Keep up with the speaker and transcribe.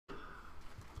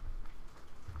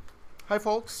Hi,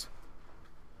 folks.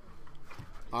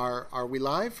 Are we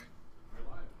live? We're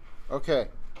live. Okay.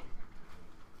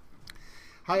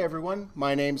 Hi, everyone.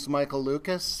 My name's Michael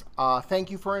Lucas. Thank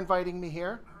you for inviting me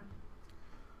here.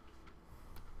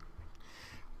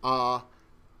 I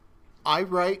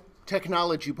write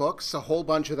technology books, a whole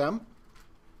bunch of them.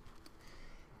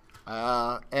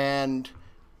 And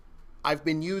I've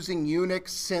been using Unix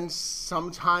since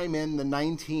sometime in the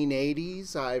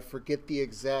 1980s. I forget the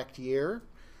exact year.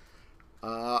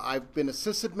 I've been a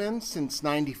sysadmin since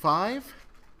 '95.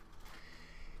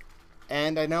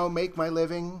 And I now make my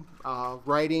living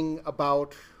writing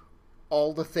about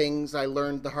all the things I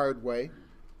learned the hard way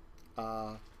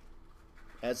as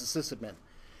a sysadmin.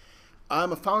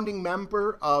 I'm a founding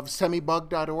member of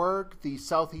semibug.org, the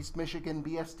Southeast Michigan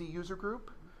BSD user group.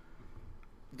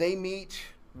 They meet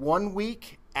 1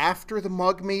 week after the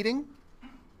mug meeting.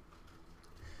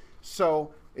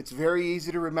 So it's very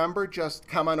easy to remember. Just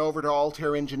come on over to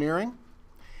Altair Engineering.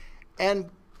 And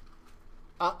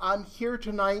I'm here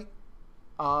tonight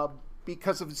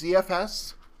because of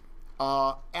ZFS.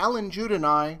 Alan Jude and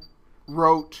I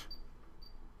wrote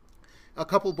a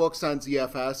couple books on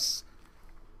ZFS.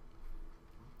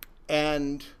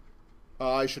 And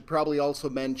I should probably also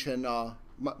mention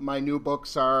my new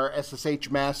books are SSH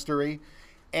Mastery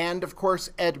and, of course,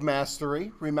 Ed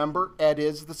Mastery. Remember, Ed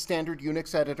is the standard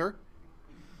Unix editor.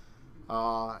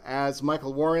 As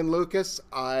Michael Warren Lucas,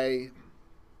 I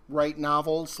write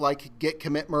novels like Git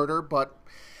Commit Murder, but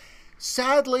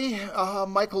sadly,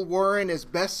 Michael Warren is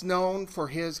best known for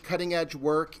his cutting-edge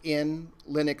work in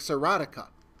Linux erotica.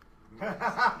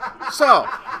 So,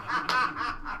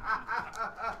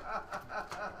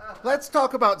 let's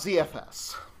talk about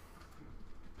ZFS.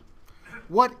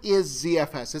 What is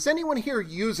ZFS? Is anyone here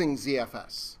using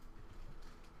ZFS?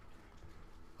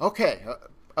 Okay,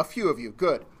 a few of you,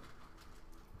 good.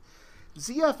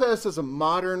 ZFS is a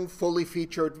modern, fully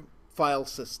featured file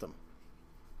system.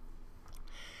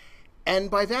 And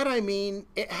by that I mean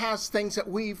it has things that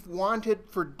we've wanted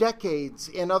for decades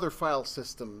in other file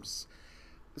systems,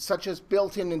 such as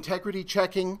built-in integrity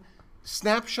checking.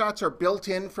 Snapshots are built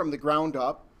in from the ground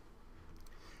up.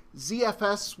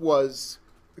 ZFS was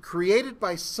created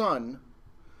by Sun,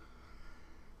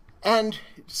 and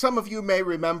some of you may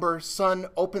remember Sun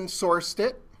open sourced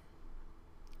it,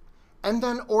 and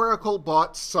then Oracle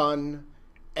bought Sun,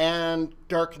 and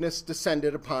darkness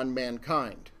descended upon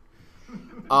mankind.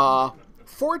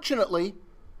 Fortunately,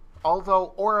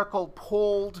 although Oracle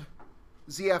pulled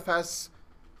ZFS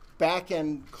back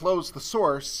and closed the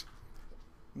source,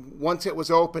 once it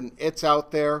was open, it's out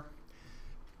there.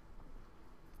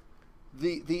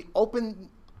 The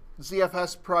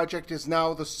OpenZFS project is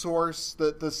now the source,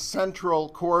 the central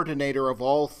coordinator of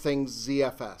all things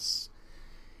ZFS.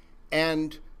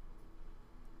 And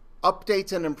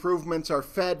updates and improvements are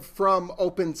fed from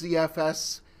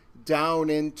OpenZFS down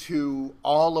into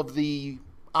all of the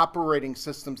operating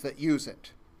systems that use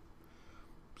it.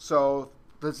 So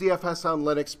the ZFS on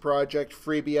Linux project,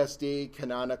 FreeBSD,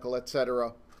 Canonical,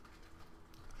 etc.,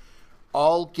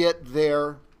 all get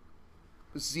their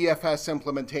ZFS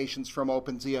implementations from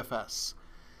OpenZFS.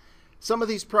 Some of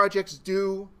these projects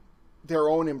do their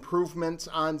own improvements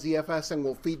on ZFS and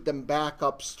will feed them back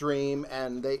upstream,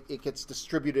 and it gets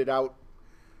distributed out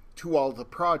to all the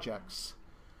projects.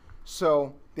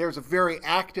 So there's a very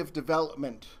active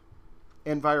development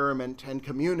environment and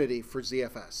community for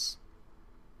ZFS.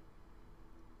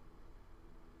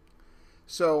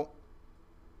 So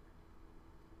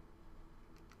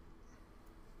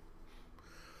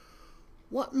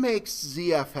what makes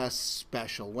ZFS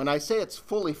special? When I say it's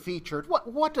fully featured,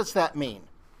 what does that mean?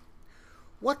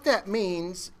 What that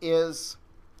means is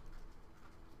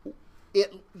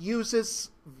it uses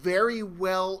very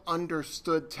well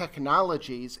understood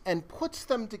technologies and puts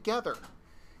them together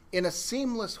in a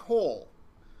seamless whole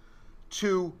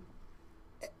to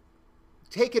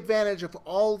take advantage of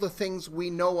all the things we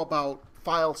know about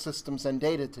file systems and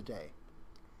data today.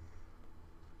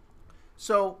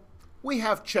 So we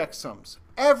have checksums.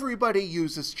 Everybody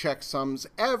uses checksums.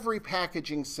 Every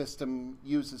packaging system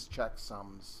uses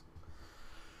checksums.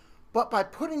 But by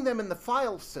putting them in the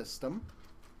file system,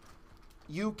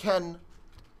 you can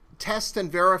test and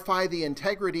verify the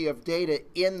integrity of data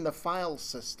in the file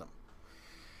system.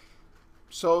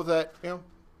 So that,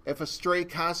 if a stray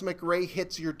cosmic ray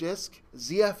hits your disk,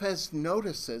 ZFS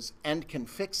notices and can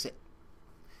fix it.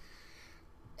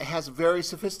 It has very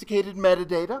sophisticated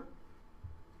metadata.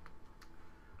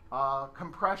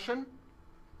 Compression.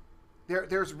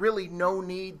 There's really no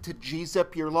need to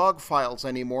gzip your log files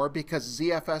anymore because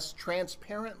ZFS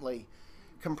transparently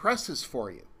compresses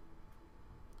for you.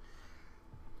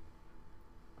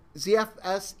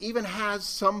 ZFS even has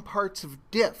some parts of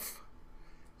diff.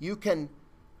 You can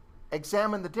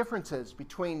examine the differences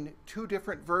between two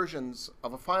different versions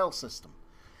of a file system.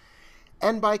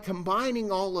 And by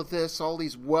combining all of this, all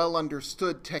these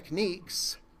well-understood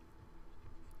techniques,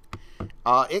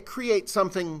 it creates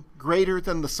something greater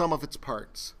than the sum of its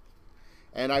parts.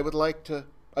 And I would like to,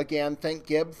 again, thank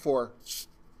Gib for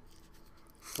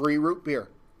free root beer.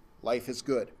 Life is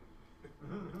good.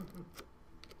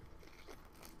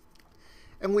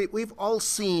 And we've all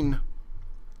seen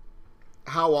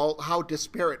how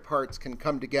disparate parts can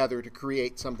come together to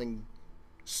create something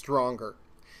stronger.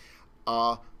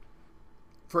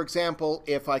 For example,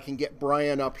 if I can get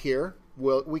Brian up here,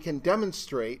 we can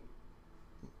demonstrate.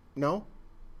 No?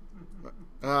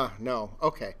 No.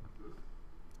 Okay.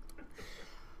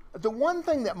 The one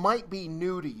thing that might be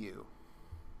new to you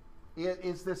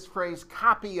is this phrase,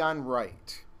 copy on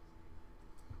write.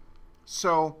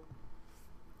 So,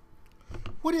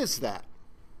 what is that?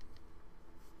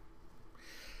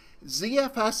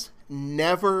 ZFS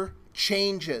never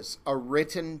changes a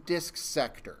written disk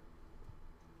sector.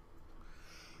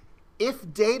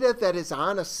 If data that is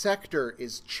on a sector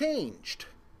is changed,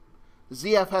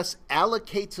 ZFS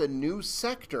allocates a new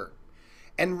sector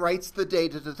and writes the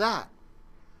data to that.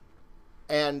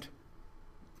 And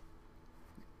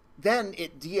then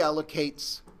it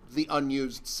deallocates the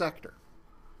unused sector.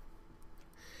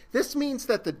 This means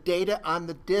that the data on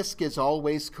the disk is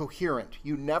always coherent.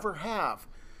 You never have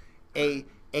a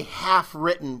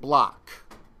half-written block.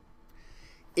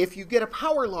 If you get a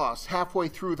power loss halfway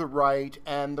through the write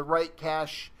and the write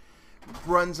cache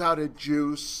runs out of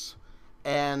juice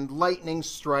and lightning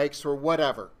strikes or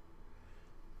whatever,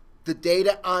 the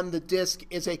data on the disk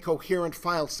is a coherent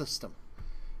file system.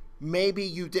 Maybe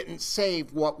you didn't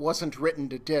save what wasn't written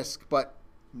to disk, but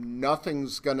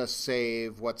nothing's going to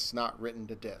save what's not written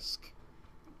to disk.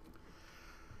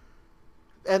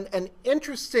 And an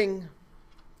interesting,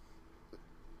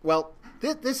 well,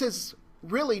 this is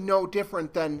really no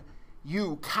different than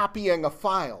you copying a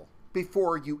file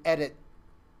before you edit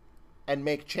and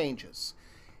make changes.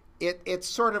 It's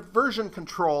sort of version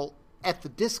control at the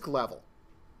disk level.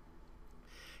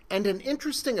 And an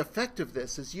interesting effect of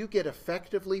this is you get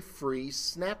effectively free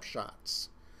snapshots,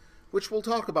 which we'll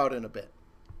talk about in a bit.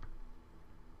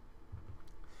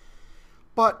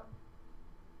 But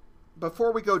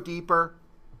before we go deeper,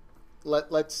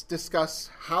 let's discuss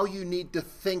how you need to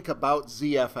think about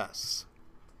ZFS.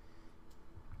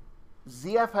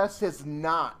 ZFS is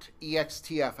not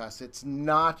EXTFS. It's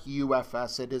not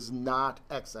UFS. It is not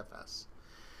XFS.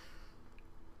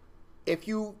 If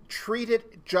you treat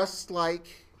it just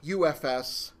like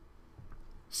UFS,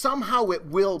 somehow it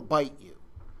will bite you.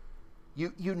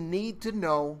 You need to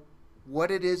know what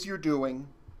it is you're doing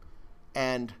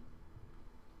and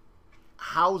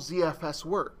how ZFS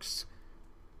works.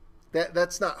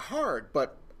 That's not hard,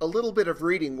 but a little bit of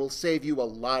reading will save you a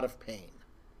lot of pain.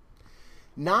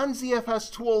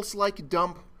 Non-ZFS tools like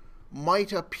dump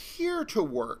might appear to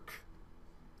work.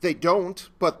 They don't,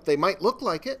 but they might look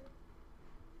like it.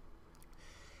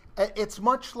 It's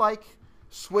much like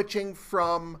switching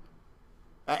from,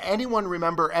 anyone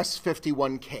remember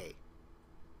S51K?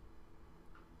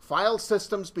 File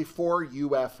systems before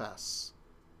UFS.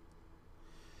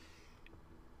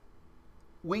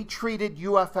 We treated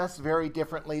UFS very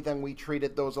differently than we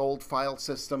treated those old file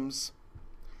systems.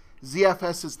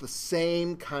 ZFS is the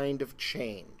same kind of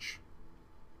change.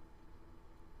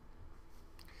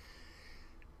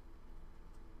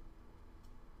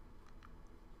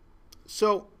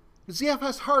 So,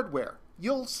 ZFS hardware.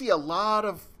 You'll see a lot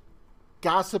of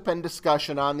gossip and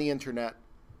discussion on the internet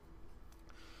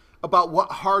about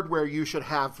what hardware you should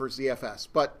have for ZFS,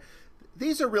 but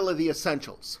these are really the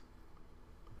essentials.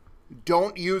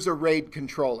 Don't use a RAID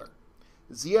controller.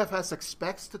 ZFS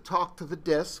expects to talk to the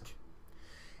disk.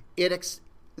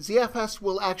 ZFS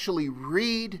will actually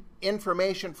read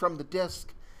information from the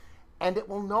disk, and it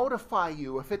will notify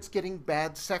you if it's getting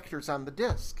bad sectors on the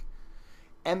disk.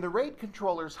 And the RAID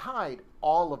controllers hide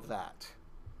all of that.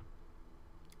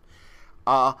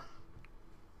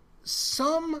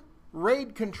 Some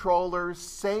RAID controllers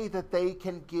say that they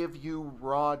can give you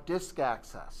raw disk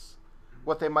access,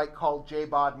 what they might call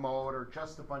JBOD mode or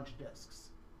just a bunch of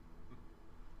disks.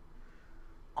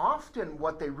 Often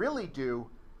what they really do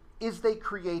is they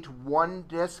create one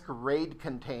disk RAID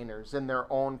containers in their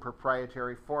own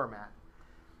proprietary format.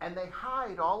 And they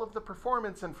hide all of the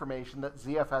performance information that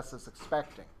ZFS is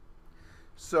expecting.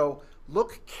 So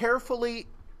look carefully,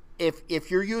 if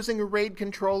you're using a RAID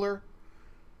controller,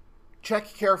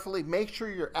 check carefully, make sure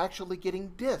you're actually getting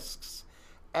disks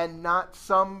and not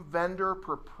some vendor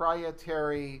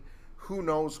proprietary who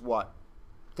knows what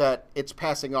that it's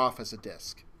passing off as a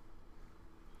disk.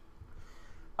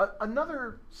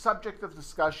 Another subject of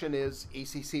discussion is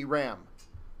ECC RAM.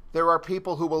 There are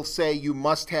people who will say you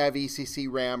must have ECC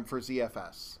RAM for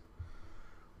ZFS.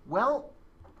 Well,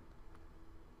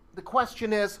 the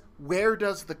question is, where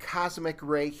does the cosmic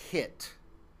ray hit?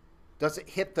 Does it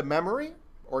hit the memory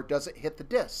or does it hit the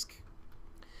disk?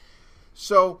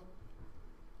 So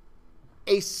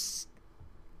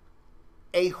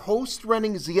a host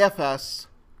running ZFS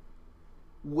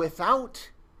without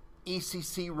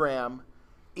ECC RAM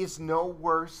is no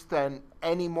worse than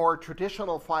any more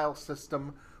traditional file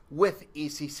system with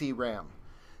ECC RAM.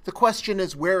 The question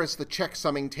is, where is the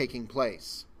checksumming taking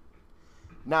place?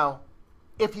 Now,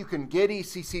 if you can get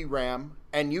ECC RAM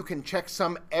and you can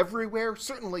checksum everywhere,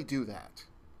 certainly do that.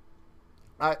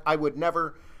 I would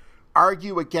never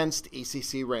argue against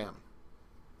ECC RAM.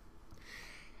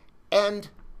 And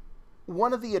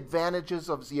one of the advantages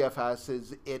of ZFS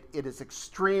is it is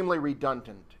extremely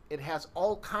redundant. It has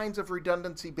all kinds of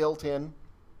redundancy built in.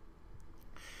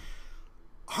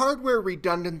 Hardware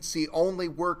redundancy only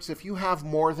works if you have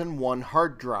more than one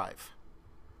hard drive.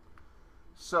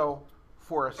 So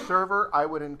for a server, I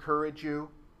would encourage you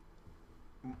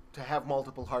to have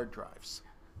multiple hard drives.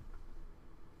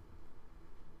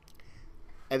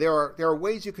 And there are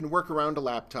ways you can work around a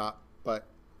laptop, but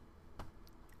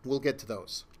we'll get to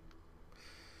those.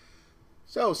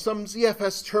 So some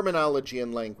ZFS terminology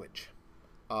and language.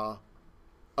 A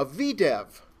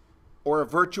VDEV, or a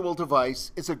virtual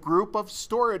device, is a group of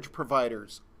storage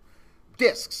providers,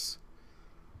 disks.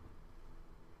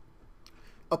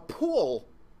 A pool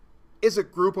is a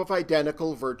group of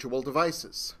identical virtual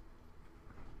devices.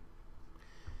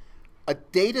 A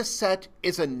data set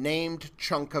is a named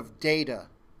chunk of data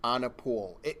on a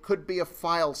pool. It could be a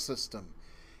file system.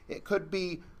 It could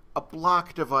be a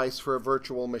block device for a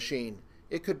virtual machine.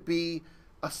 It could be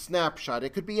a snapshot.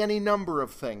 It could be any number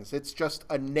of things. It's just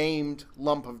a named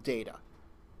lump of data.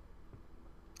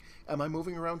 Am I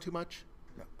moving around too much?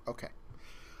 No. Okay.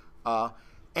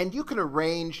 And you can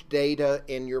arrange data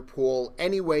in your pool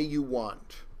any way you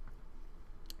want.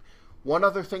 One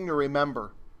other thing to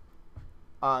remember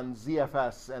on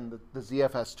ZFS and the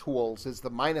ZFS tools is the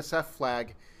 -F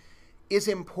flag is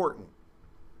important.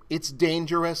 It's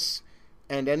dangerous,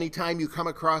 and anytime you come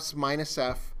across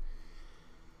 -F,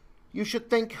 you should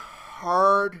think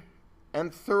hard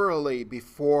and thoroughly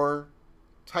before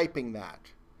typing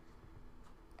that.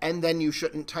 And then you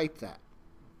shouldn't type that.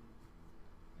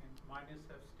 And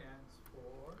 -F stands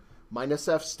for?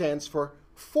 -F stands for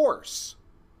force.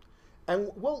 And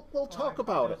we'll talk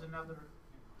about it.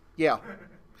 Yeah.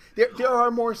 There are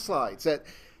more slides. The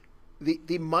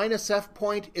 -F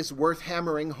point is worth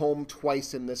hammering home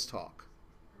twice in this talk.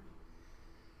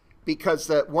 Because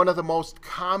one of the most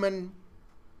common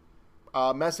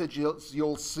messages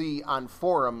you'll see on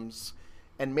forums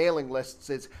and mailing lists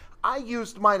is, I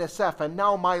used -F and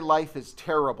now my life is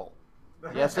terrible.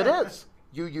 Yes, it is.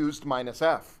 You used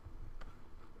 -F.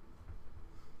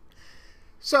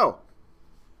 So,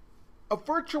 a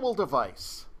virtual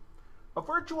device. A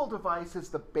virtual device is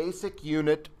the basic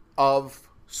unit of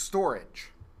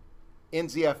storage in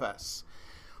ZFS.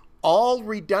 All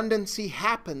redundancy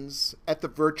happens at the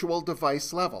virtual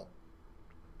device level.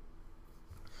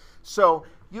 So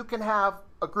you can have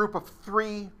a group of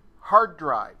 3 hard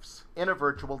drives in a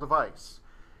virtual device.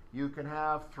 You can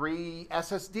have 3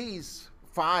 SSDs,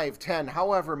 5, 10,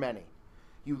 however many.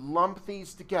 You lump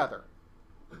these together,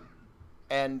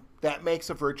 and that makes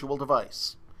a virtual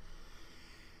device.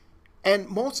 And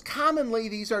most commonly,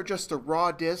 these are just a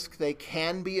raw disk. They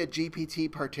can be a GPT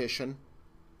partition.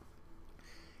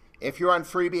 If you're on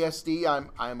FreeBSD,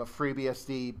 I'm a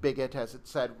FreeBSD bigot, as it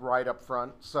said right up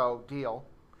front, so deal.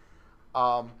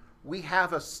 We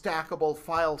have a stackable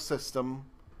file system,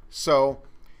 so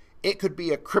it could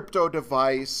be a crypto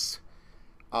device.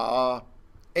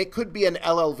 It could be an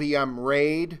LLVM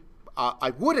RAID.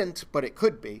 I wouldn't, but it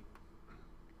could be.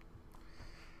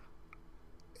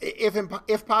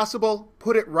 If possible,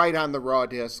 put it right on the raw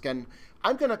disk. And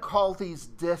I'm going to call these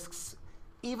disks,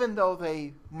 even though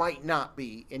they might not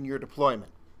be in your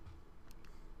deployment.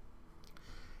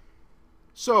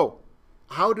 So,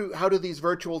 how do these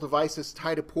virtual devices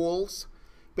tie to pools?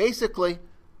 Basically,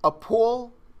 a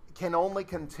pool can only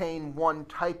contain one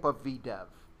type of VDEV.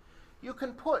 You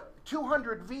can put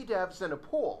 200 VDEVs in a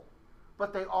pool,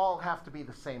 but they all have to be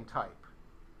the same type.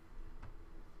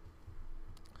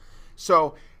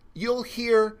 So you'll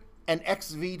hear an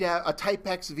X VDEV, a type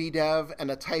X VDEV,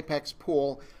 and a type X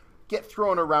pool get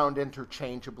thrown around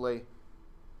interchangeably.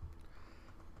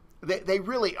 They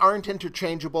really aren't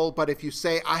interchangeable, but if you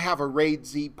say, I have a RAID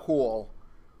Z pool,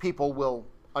 people will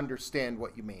understand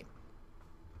what you mean.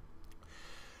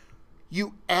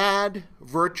 You add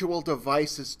virtual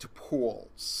devices to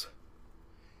pools.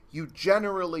 You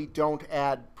generally don't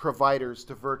add providers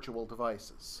to virtual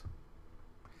devices.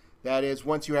 That is,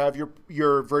 once you have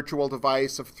your virtual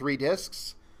device of 3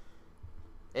 disks,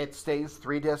 it stays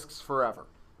 3 disks forever.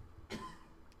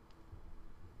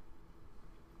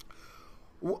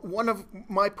 One of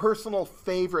my personal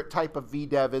favorite type of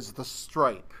VDEV is the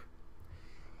stripe.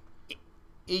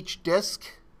 Each disk,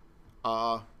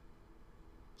 I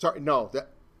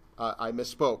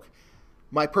misspoke.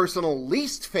 My personal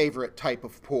least favorite type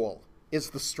of pool is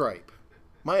the stripe.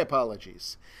 My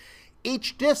apologies.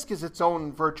 Each disk is its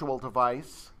own virtual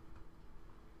device,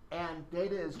 and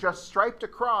data is just striped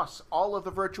across all of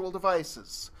the virtual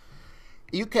devices.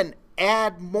 You can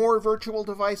add more virtual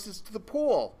devices to the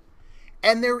pool,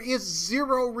 and there is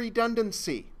zero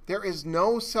redundancy. There is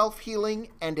no self-healing,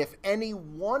 and if any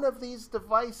one of these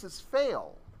devices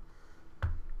fail,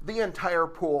 the entire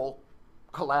pool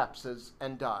collapses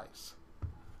and dies.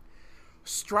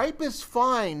 Stripe is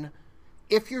fine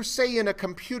if you're, say, in a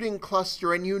computing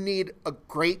cluster and you need a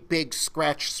great big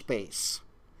scratch space,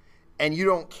 and you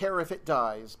don't care if it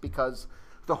dies because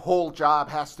the whole job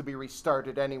has to be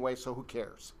restarted anyway, so who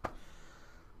cares?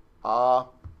 A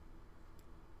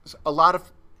lot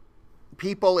of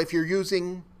people, if you're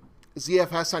using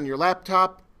ZFS on your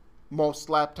laptop, most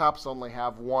laptops only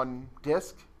have 1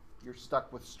 disk. You're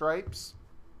stuck with stripes.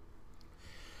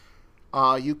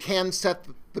 You can set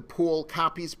the pool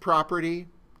copies property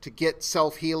to get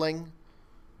self-healing,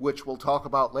 which we'll talk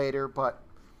about later, but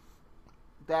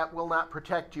that will not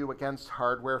protect you against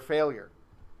hardware failure.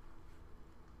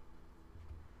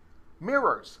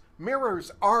 Mirrors.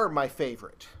 Mirrors are my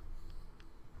favorite.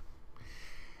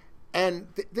 And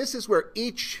this is where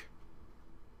each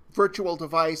virtual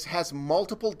device has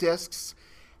multiple disks,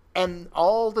 and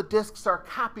all the disks are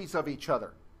copies of each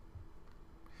other.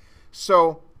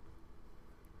 So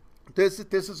this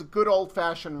is a good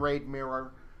old-fashioned RAID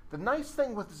mirror. The nice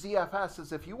thing with ZFS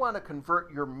is if you want to convert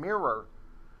your mirror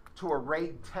to a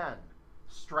RAID 10,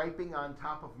 striping on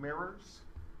top of mirrors,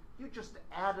 you just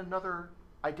add another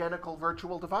identical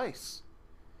virtual device.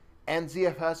 And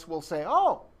ZFS will say,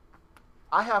 oh,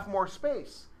 I have more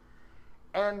space.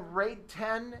 And RAID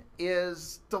 10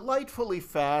 is delightfully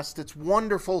fast. It's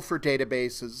wonderful for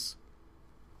databases.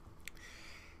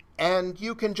 And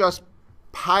you can just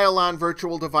pile on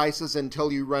virtual devices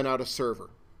until you run out of server.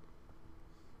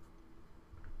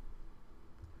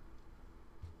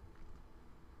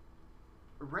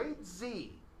 RAID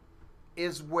Z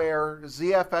is where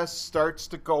ZFS starts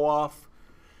to go off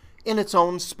in its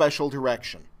own special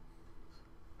direction.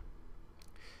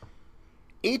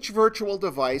 Each virtual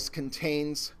device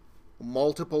contains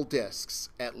multiple disks,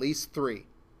 at least 3.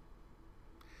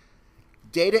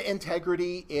 Data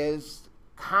integrity is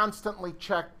constantly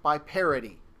checked by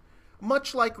parity,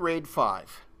 much like RAID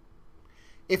 5.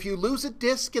 If you lose a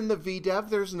disk in the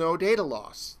VDEV, there's no data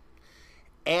loss,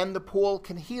 and the pool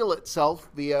can heal itself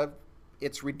via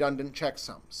its redundant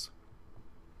checksums.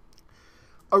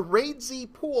 A RAID Z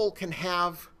pool can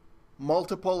have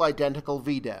multiple identical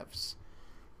VDEVs.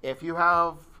 If you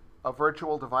have a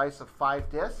virtual device of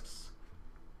 5 disks,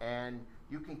 and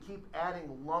you can keep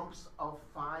adding lumps of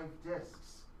 5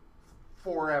 disks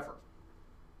forever.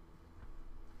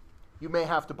 You may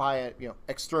have to buy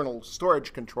external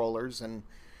storage controllers and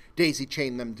daisy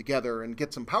chain them together and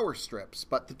get some power strips,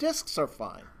 but the disks are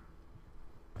fine.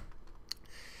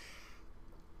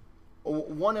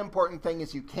 One important thing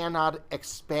is you cannot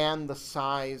expand the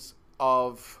size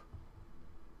of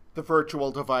the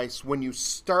virtual device. When you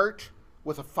start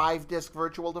with a 5-disk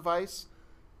virtual device,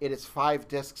 it is 5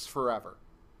 disks forever.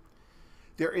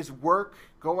 There is work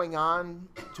going on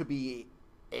to be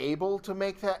able to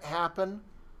make that happen,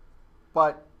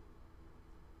 but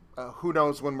who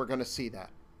knows when we're going to see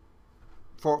that.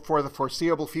 For the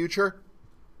foreseeable future,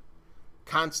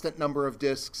 constant number of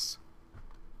disks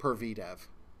per VDEV.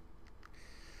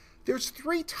 There's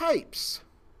 3 types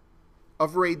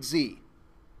of RAID Z.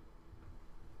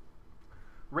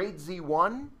 RAID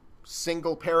Z1,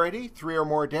 single parity, 3 or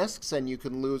more disks, and you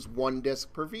can lose 1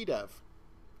 disk per VDEV.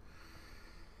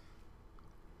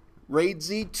 RAID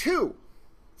Z2,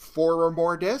 4 or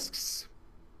more disks.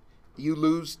 You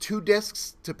lose 2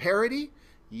 disks to parity.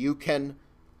 You can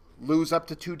lose up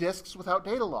to 2 disks without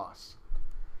data loss.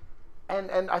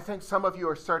 And I think some of you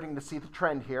are starting to see the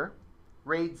trend here.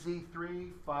 RAID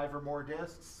Z3, 5 or more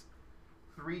disks.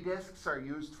 3 disks are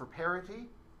used for parity.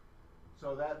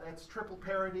 So that's triple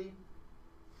parity.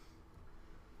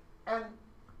 And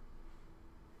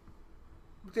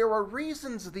there are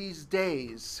reasons these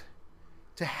days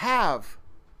to have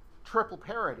triple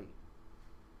parity.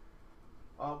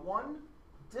 One,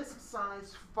 disk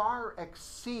size far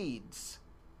exceeds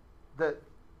the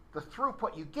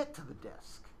throughput you get to the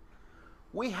disk.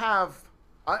 We have,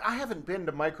 I haven't been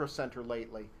to Micro Center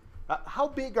lately. How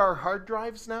big are hard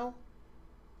drives now?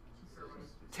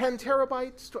 10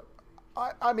 terabytes?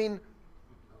 I mean,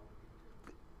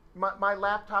 my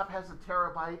laptop has a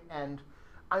terabyte, and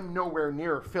I'm nowhere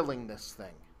near filling this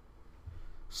thing.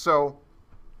 So,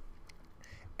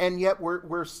 and yet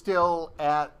we're still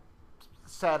at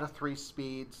SATA 3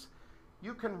 speeds.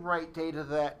 You can write data to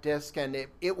that disk, and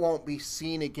it won't be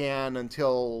seen again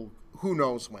until who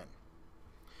knows when.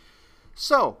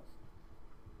 So,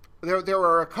 there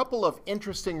are a couple of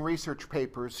interesting research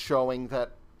papers showing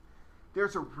that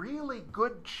there's a really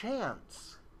good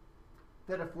chance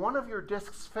that if one of your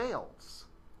disks fails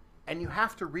and you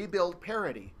have to rebuild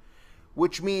parity,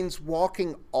 which means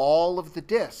walking all of the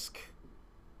disk,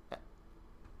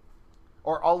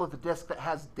 or all of the disk that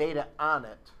has data on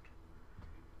it,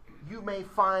 you may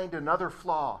find another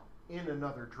flaw in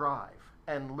another drive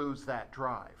and lose that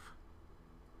drive.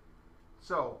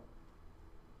 So,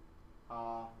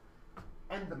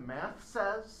 and the math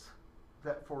says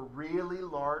that for really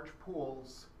large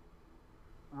pools,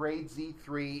 RAID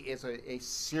Z3 is a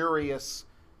serious,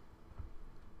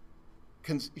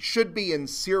 should be in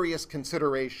serious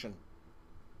consideration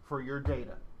for your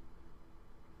data.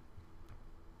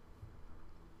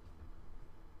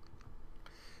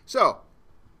 So,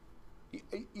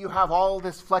 you have all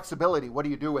this flexibility. What do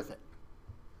you do with it?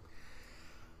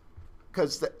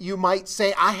 Because you might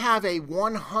say, I have a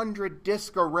 100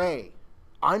 disk array.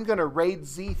 I'm going to RAID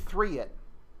Z3 it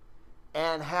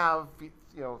and have,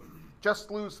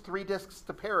 just lose 3 disks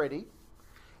to parity,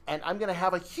 and I'm going to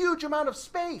have a huge amount of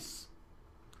space.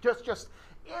 Just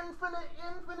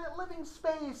infinite living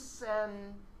space,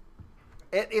 and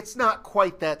it's not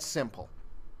quite that simple.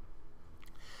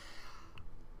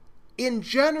 In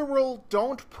general,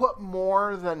 don't put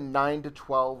more than 9 to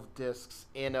 12 disks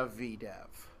in a VDEV.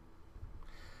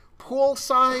 Pool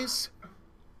size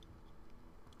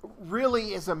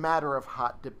really is a matter of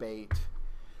hot debate.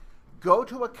 Go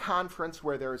to a conference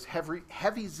where there's heavy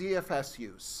ZFS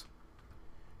use.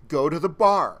 Go to the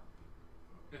bar.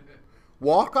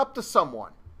 Walk up to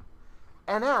someone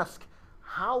and ask,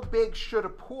 how big should a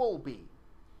pool be?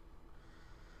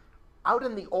 Out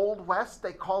in the Old West,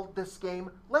 they called this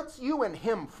game, let's you and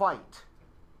him fight.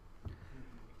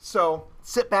 So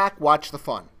sit back, watch the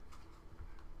fun.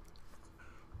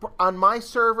 On my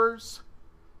servers,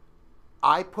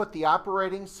 I put the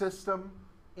operating system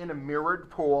in a mirrored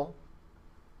pool.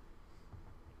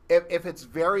 If it's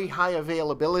very high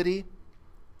availability,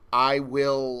 I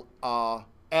will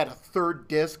add a third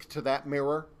disk to that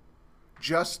mirror,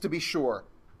 just to be sure.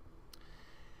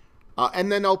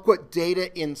 And then I'll put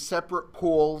data in separate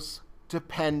pools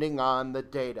depending on the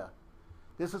data.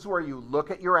 This is where you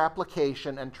look at your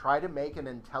application and try to make an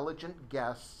intelligent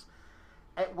guess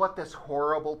at what this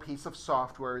horrible piece of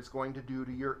software is going to do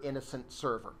to your innocent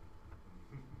server.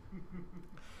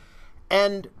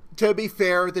 And to be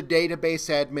fair, the database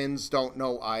admins don't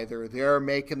know either. They're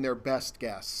making their best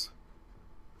guess.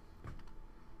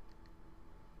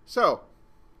 So,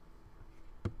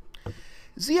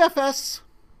 ZFS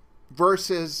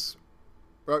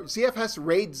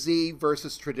RAID Z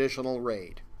versus traditional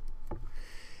RAID.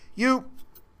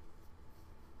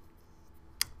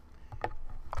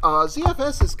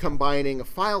 ZFS is combining a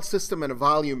file system and a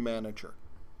volume manager,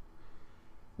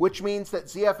 which means that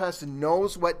ZFS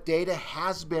knows what data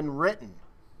has been written,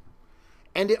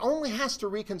 and it only has to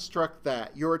reconstruct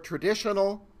that. Your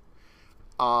traditional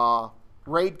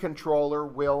RAID controller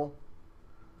will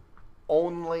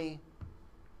only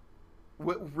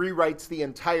rewrites the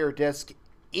entire disk,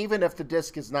 even if the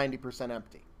disk is 90%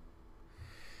 empty.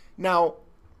 Now,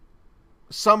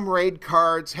 some RAID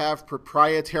cards have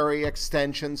proprietary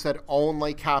extensions that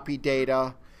only copy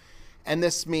data, and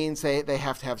this means they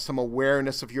have to have some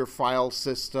awareness of your file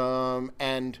system,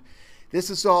 and this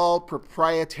is all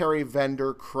proprietary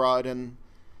vendor crud, and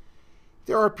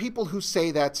there are people who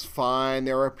say that's fine.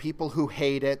 There are people who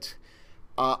hate it.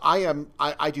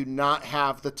 I do not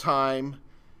have the time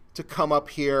to come up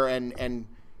here and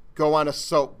go on a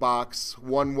soapbox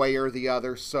one way or the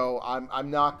other, so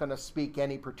I'm not going to speak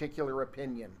any particular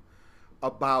opinion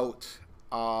about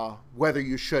whether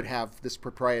you should have this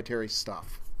proprietary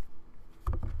stuff.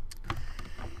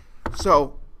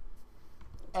 So,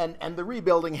 and the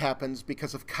rebuilding happens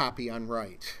because of copy on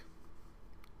write,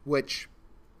 which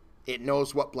it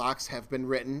knows what blocks have been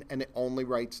written and it only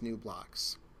writes new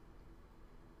blocks.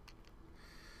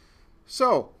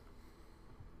 So,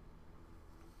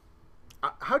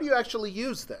 how do you actually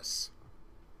use this?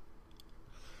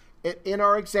 In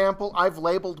our example, I've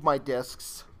labeled my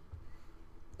disks.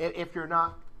 If you're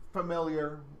not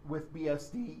familiar with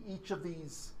BSD, each of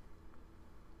these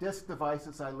disk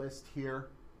devices I list here,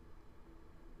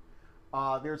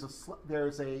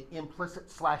 there's a implicit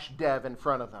 /dev in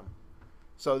front of them.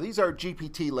 So these are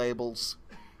GPT labels.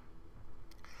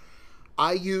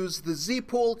 I use the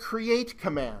zpool create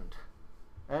command.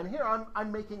 And here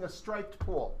I'm making a striped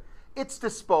pool. It's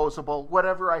disposable.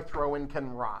 Whatever I throw in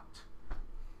can rot.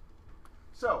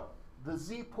 So the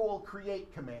zpool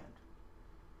create command.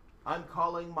 I'm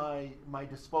calling my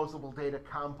disposable data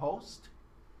compost.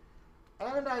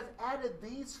 And I've added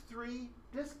these 3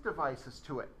 disk devices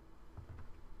to it.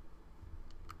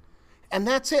 And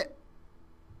that's it.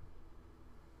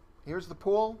 Here's the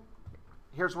pool.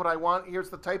 Here's what I want. Here's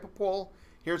the type of pool.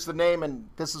 Here's the name, and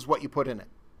this is what you put in it.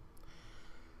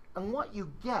 And what you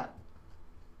get,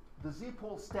 the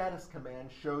zpool status command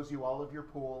shows you all of your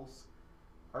pools.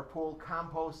 Our pool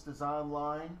compost is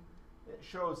online. It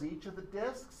shows each of the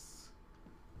disks,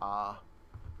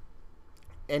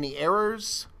 any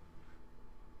errors,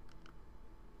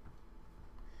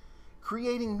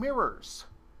 creating mirrors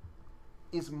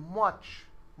is much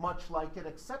like it,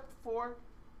 except for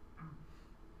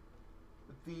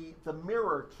the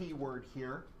mirror keyword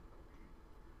here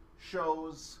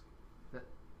shows that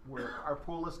where our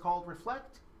pool is called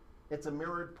reflect. It's a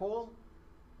mirrored pool.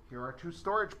 Here are 2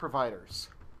 storage providers.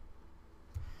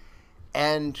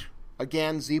 And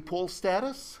again, zpool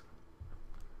status.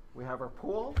 We have our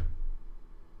pool,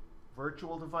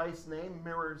 virtual device name,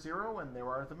 mirror 0, and there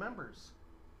are the members.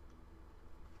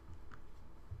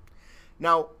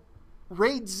 Now,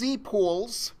 RAID Z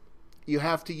pools, you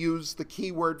have to use the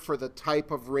keyword for the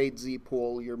type of RAID Z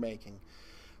pool you're making.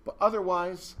 But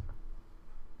otherwise,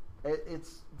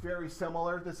 it's very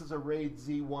similar. This is a RAID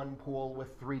Z1 pool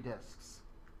with 3 disks.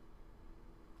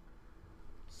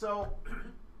 So,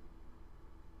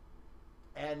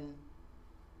 and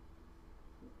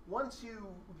once you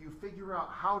figure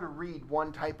out how to read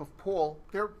one type of pool,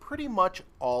 they're pretty much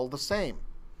all the same.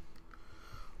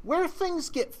 Where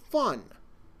things get fun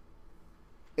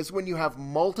is when you have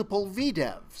multiple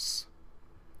VDEVs.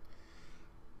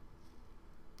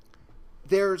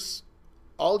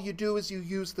 All you do is you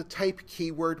use the type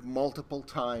keyword multiple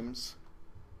times.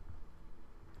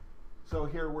 So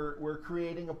here we're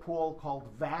creating a pool called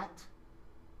VAT.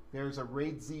 There's a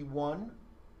RAID Z1,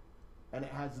 and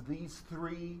it has these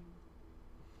 3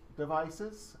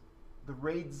 devices. The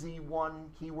RAID Z1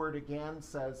 keyword again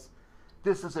says,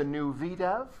 this is a new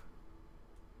VDEV,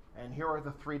 and here are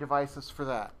the 3 devices for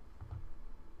that.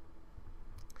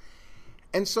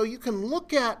 And so you can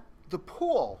look at the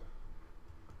pool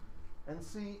and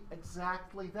see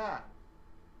exactly that.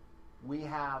 We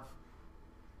have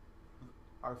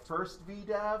our first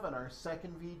VDEV and our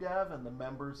second VDEV and the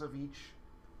members of each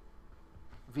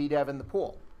VDEV in the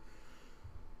pool.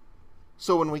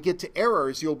 So when we get to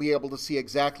errors, you'll be able to see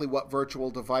exactly what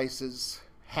virtual devices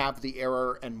have the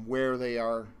error and where they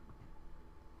are,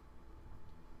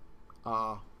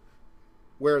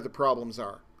 where the problems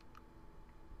are.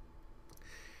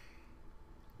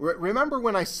 Remember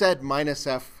when I said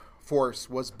 -F force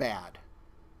was bad?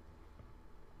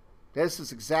 This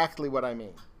is exactly what I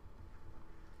mean.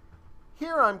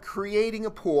 Here I'm creating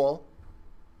a pool.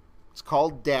 It's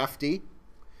called Dafty,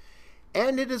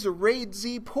 and it is a RAID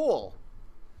Z pool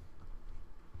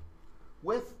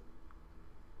with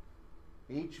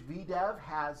each VDEV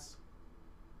has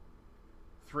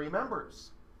 3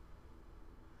 members.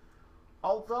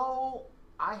 Although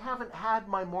I haven't had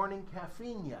my morning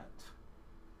caffeine yet,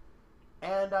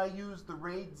 and I used the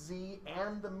RAID Z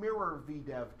and the mirror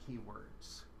VDEV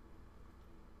keywords.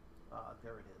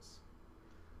 There it is.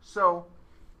 So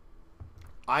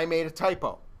I made a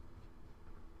typo.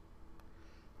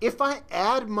 If I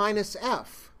add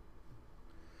 -F,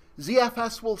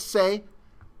 ZFS will say,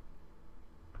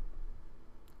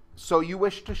 so you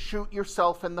wish to shoot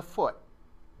yourself in the foot.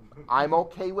 I'm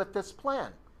okay with this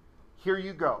plan. Here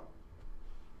you go.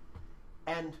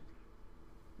 And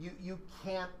you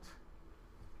can't,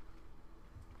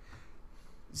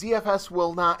 ZFS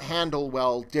will not handle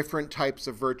well different types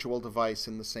of virtual device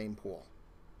in the same pool.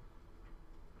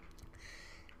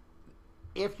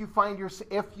 If you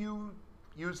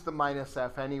use the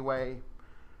 -F anyway,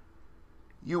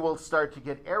 you will start to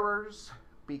get errors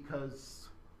because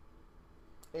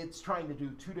it's trying to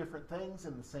do 2 different things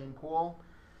in the same pool.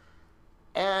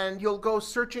 And you'll go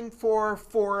searching for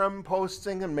forum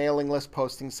posting and mailing list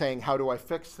posting saying, how do I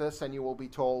fix this? And you will be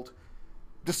told,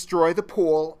 destroy the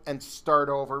pool and start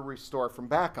over, restore from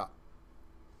backup.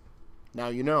 Now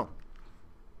you know.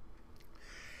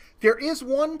 There is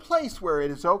one place where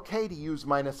it is okay to use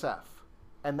 -f,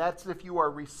 and that's if you are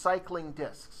recycling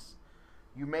disks.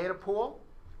 You made a pool,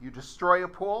 you destroy a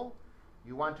pool,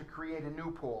 you want to create a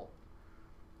new pool.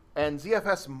 And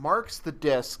ZFS marks the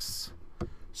disks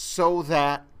so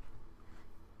that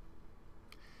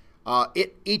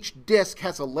each disk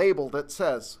has a label that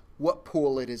says what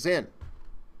pool it is in.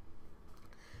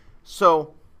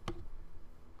 So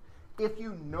if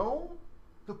you know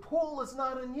the pool is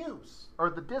not in use, or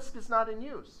the disk is not in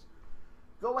use,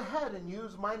 go ahead and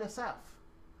use -f,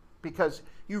 because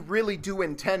you really do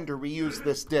intend to reuse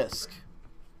this disk.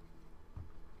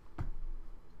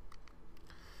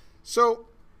 So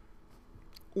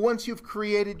once you've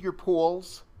created your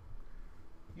pools,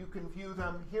 you can view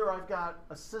them. Here I've got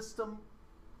a system.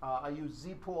 I use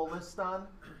zpool_liston.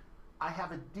 I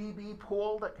have a DB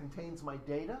pool that contains my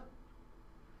data.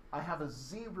 I have a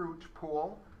zroot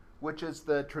pool, which is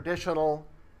the traditional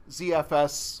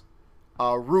ZFS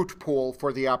root pool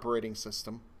for the operating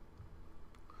system.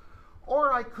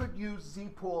 Or I could use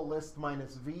zpool_list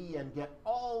 -v and get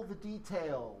all the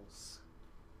details,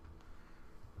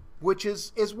 which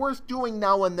is worth doing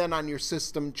now and then on your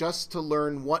system just to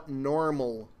learn what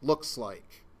normal looks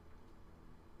like.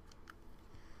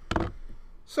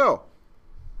 So,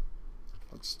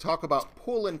 let's talk about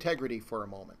pool integrity for a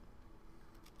moment.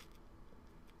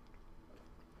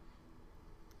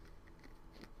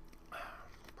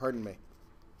 Pardon me.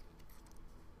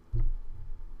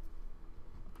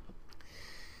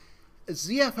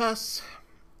 ZFS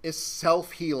is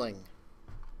self-healing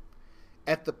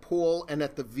at the pool and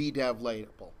at the VDEV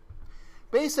label.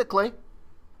 Basically,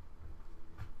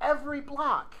 every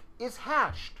block is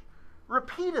hashed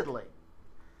repeatedly.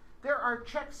 There are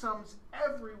checksums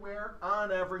everywhere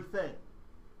on everything.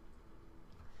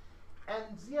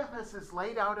 And ZFS is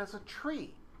laid out as a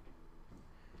tree.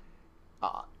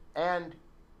 And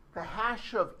the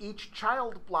hash of each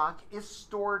child block is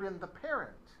stored in the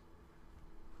parent.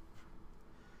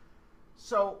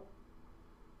 So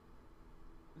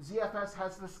ZFS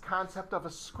has this concept of a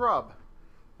scrub,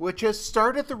 which is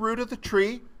start at the root of the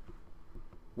tree,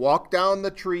 walk down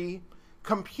the tree,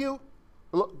 compute,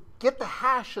 get the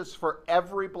hashes for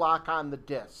every block on the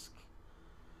disk.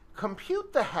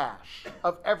 Compute the hash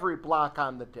of every block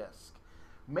on the disk.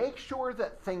 Make sure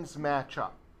that things match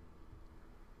up.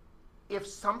 If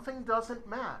something doesn't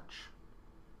match,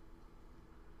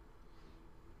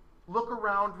 look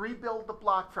around, rebuild the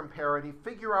block from parity,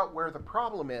 figure out where the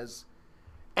problem is,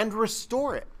 and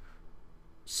restore it.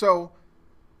 So,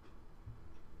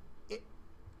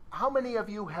 how many of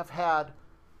you have had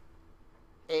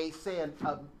a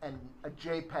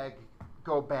JPEG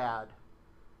go bad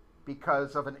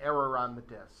because of an error on the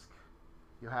disk?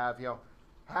 You have,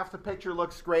 half the picture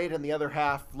looks great and the other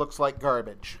half looks like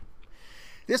garbage.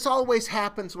 This always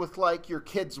happens with like your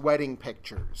kids' wedding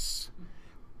pictures,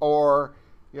 or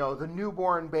the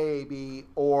newborn baby,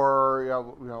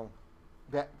 or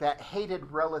that hated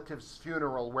relative's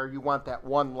funeral where you want that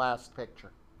one last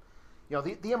picture.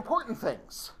 The important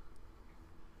things.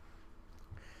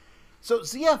 So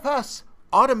ZFS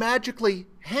automatically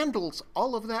handles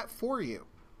all of that for you.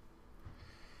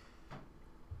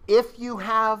 If you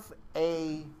have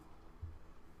a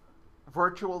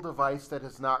virtual device that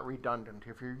is not redundant,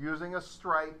 if you're using a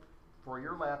Stripe for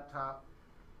your laptop,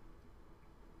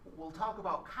 we'll talk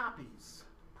about copies.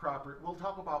 We'll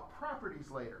talk about properties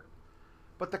later.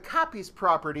 But the copies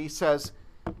property says,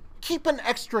 keep an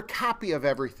extra copy of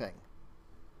everything.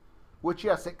 Which,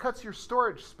 yes, it cuts your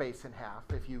storage space in half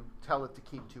if you tell it to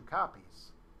keep 2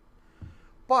 copies.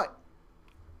 But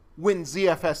when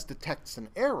ZFS detects an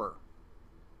error,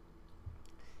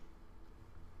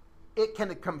 it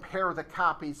can compare the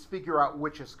copies, figure out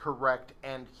which is correct,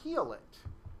 and heal it.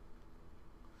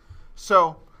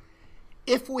 So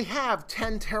if we have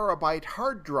 10 terabyte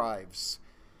hard drives,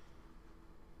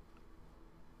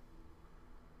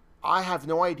 I have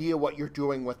no idea what you're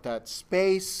doing with that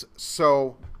space,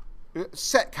 so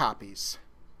set copies.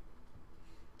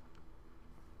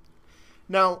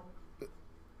 Now,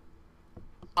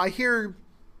 I hear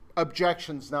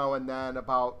objections now and then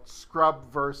about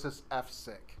scrub versus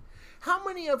fsic. How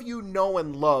many of you know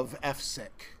and love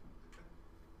fsic?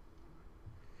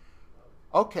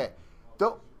 Okay.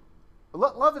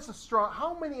 Love is a strong...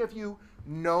 How many of you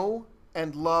know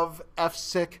and love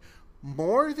fsic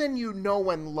more than you know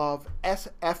and love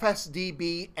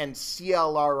FSDB and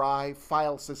CLRI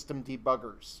file system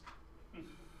debuggers?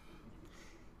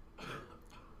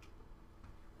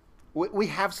 We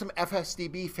have some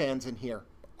FSDB fans in here.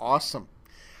 Awesome.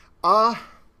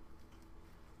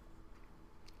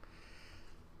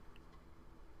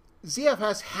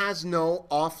 ZFS has no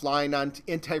offline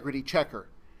integrity checker.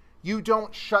 You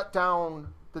don't shut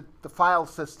down the file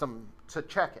system to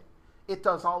check it. It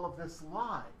does all of this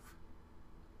live.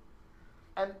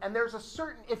 And there's a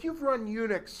certain, if you've run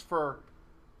Unix for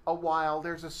a while,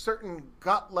 there's a certain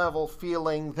gut level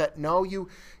feeling that no, you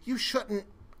shouldn't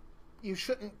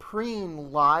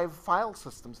preen live file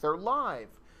systems. They're live.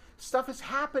 Stuff is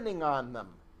happening on them.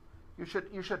 You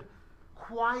should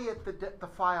quiet the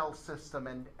file system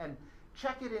and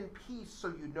check it in peace so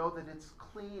you know that it's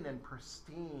clean and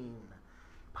pristine,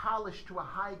 polished to a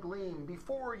high gleam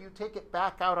before you take it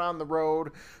back out on the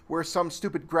road where some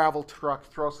stupid gravel truck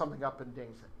throws something up and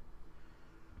dings it.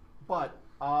 But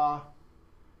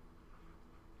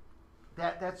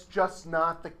that's just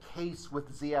not the case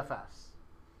with ZFS.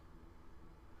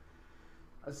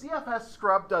 A ZFS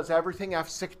scrub does everything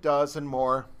FSIC does and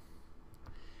more.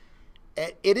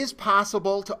 It is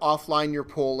possible to offline your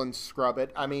pool and scrub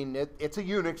it. I mean, it's a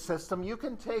Unix system. You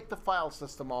can take the file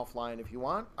system offline if you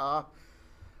want.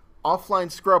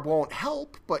 Offline scrub won't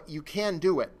help, but you can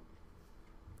do it.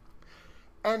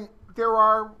 And there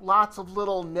are lots of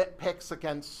little nitpicks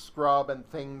against scrub and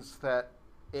things that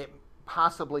it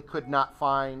possibly could not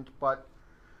find, but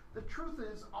the truth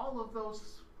is all of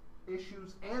those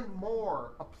issues and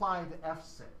more apply to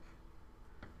FSIC.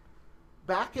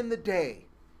 Back in the day,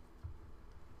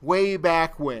 way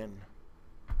back when,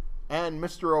 and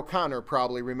Mr. O'Connor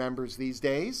probably remembers these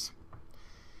days,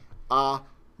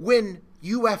 when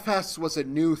UFS was a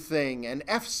new thing and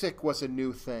FSIC was a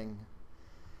new thing,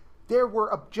 there were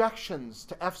objections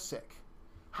to FSIC.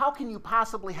 How can you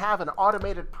possibly have an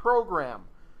automated program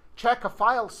check a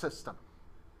file system?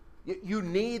 You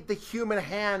need the human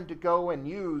hand to go and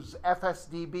use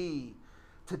FSDB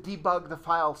to debug the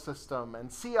file system and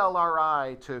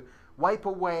CLRI to wipe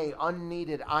away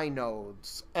unneeded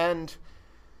inodes. And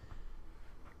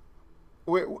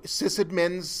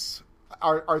sysadmins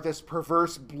are this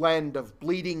perverse blend of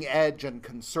bleeding edge and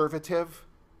conservative.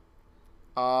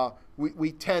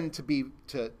 We tend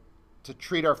to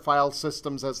treat our file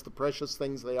systems as the precious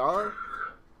things they are.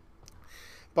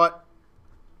 But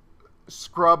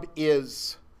scrub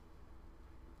is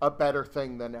a better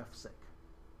thing than FSIC.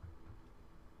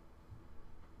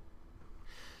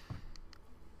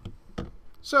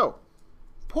 So,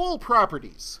 pool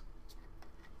properties.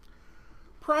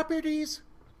 Properties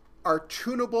are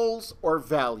tunables or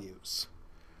values.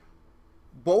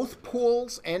 Both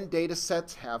pools and data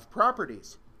sets have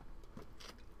properties.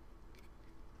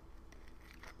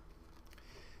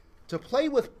 To play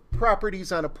with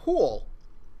properties on a pool,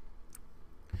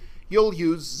 you'll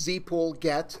use zpool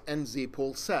get and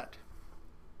zpool set.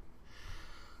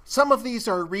 Some of these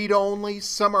are read-only,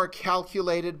 some are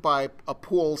calculated by a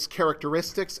pool's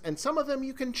characteristics, and some of them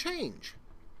you can change.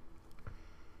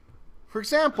 For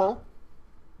example,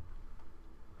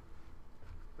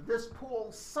 this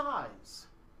pool's size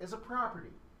is a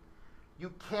property.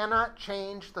 You cannot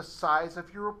change the size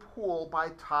of your pool by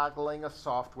toggling a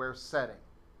software setting.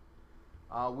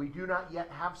 We do not yet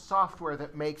have software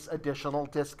that makes additional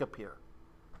disk appear.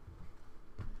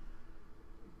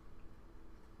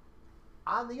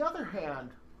 On the other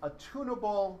hand, a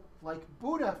tunable like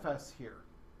bootfs here,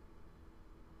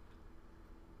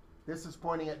 this is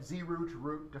pointing at zroot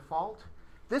root default.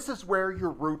 This is where your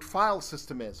root file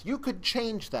system is. You could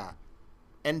change that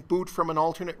and boot from an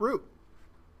alternate root.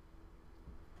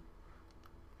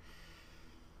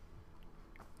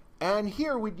 And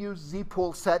here we'd use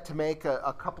zpool set to make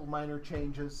a couple minor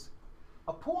changes.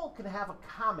 A pool can have a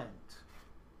comment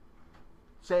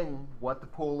saying what the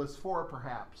pool is for,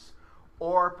 perhaps.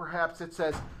 Or perhaps it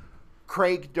says,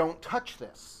 Craig, don't touch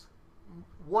this.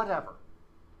 Whatever.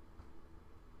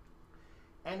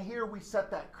 And here we set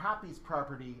that copies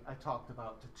property I talked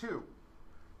about to 2.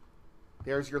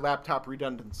 There's your laptop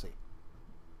redundancy.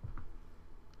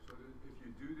 So if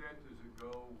you do that, does it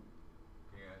go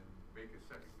and make a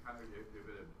second copy? If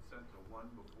it had sent to 1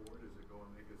 before, does it go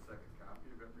and make a second copy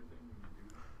of everything when you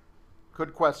do that?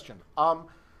 Good question.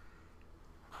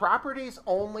 Properties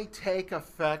only take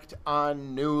effect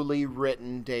on newly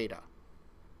written data.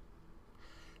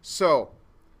 So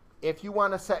if you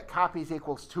want to set copies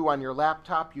equals 2 on your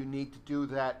laptop, you need to do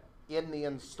that in the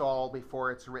install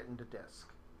before it's written to disk.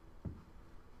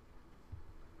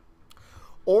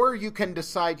 Or you can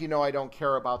decide, you know, I don't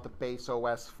care about the base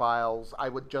OS files. I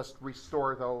would just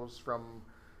restore those from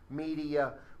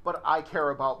media, but I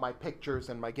care about my pictures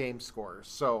and my game scores.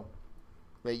 So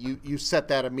you set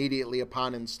that immediately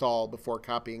upon install before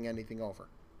copying anything over.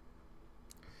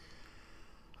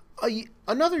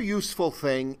 Another useful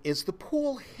thing is the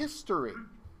pool history.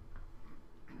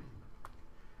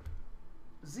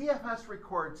 ZFS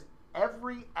records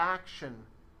every action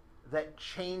that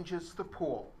changes the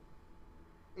pool.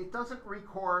 It doesn't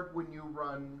record when you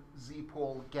run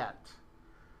zpool get.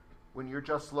 When you're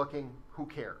just looking, who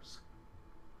cares?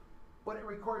 But it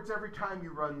records every time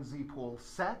you run zpool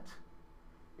set.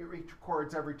 It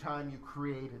records every time you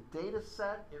create a data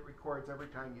set. It records every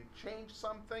time you change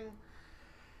something.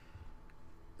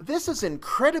 This is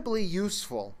incredibly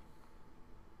useful.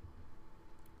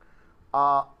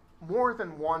 More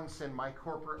than once in my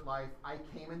corporate life, I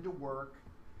came into work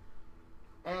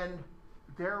and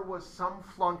there was some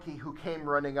flunky who came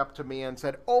running up to me and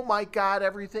said, "Oh my God,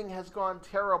 everything has gone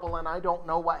terrible and I don't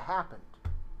know what happened."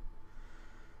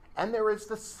 And there is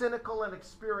the cynical and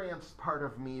experienced part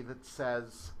of me that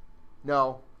says,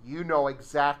 "No, you know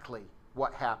exactly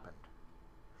what happened.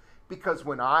 Because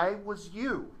when I was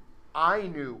you, I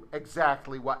knew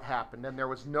exactly what happened and there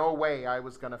was no way I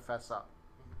was going to fess up."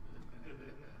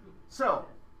 So,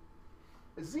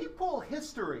 zpool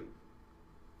history.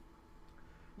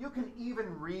 You can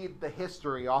even read the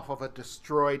history off of a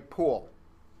destroyed pool.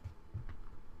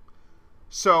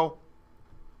 So,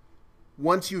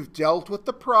 once you've dealt with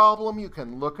the problem, you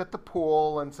can look at the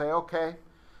pool and say, okay,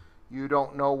 you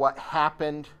don't know what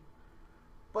happened.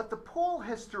 But the pool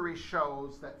history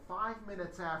shows that 5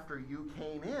 minutes after you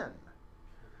came in,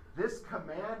 this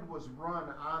command was run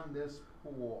on this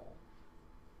pool.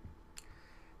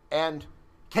 And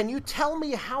can you tell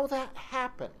me how that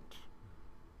happened?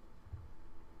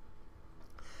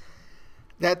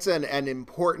 That's an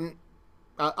important,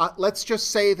 let's just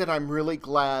say that I'm really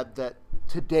glad that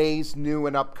today's new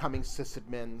and upcoming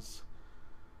sysadmins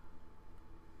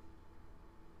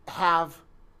have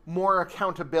more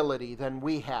accountability than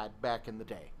we had back in the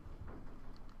day.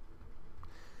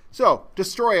 So,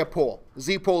 destroy a pool.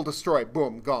 Zpool destroy.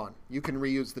 Boom, gone. You can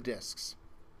reuse the disks.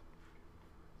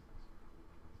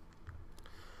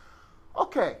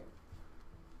 Okay.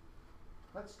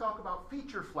 Let's talk about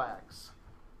feature flags.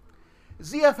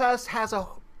 ZFS has a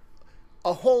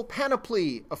whole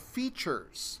panoply of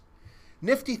features,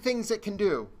 nifty things it can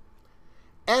do.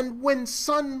 And when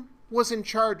Sun was in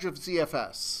charge of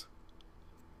ZFS,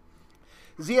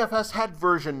 ZFS had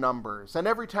version numbers, and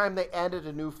every time they added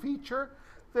a new feature,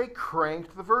 they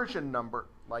cranked the version number,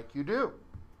 like you do.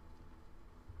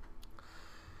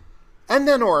 And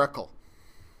then Oracle.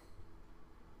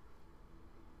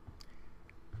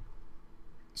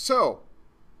 So,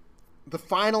 the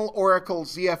final Oracle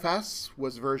ZFS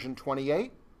was version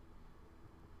 28.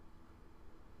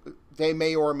 They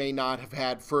may or may not have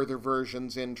had further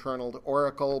versions internal to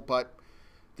Oracle, but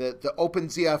the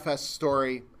OpenZFS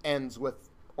story ends with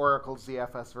Oracle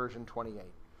ZFS version 28.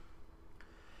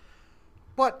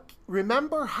 But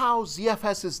remember how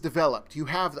ZFS is developed. You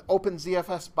have the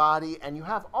OpenZFS body, and you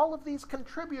have all of these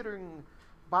contributing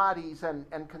bodies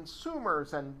and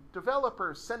consumers and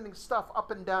developers sending stuff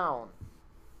up and down.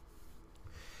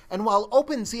 And while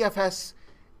OpenZFS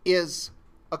is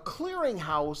a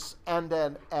clearinghouse and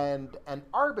an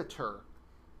arbiter,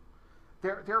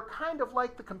 they're kind of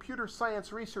like the computer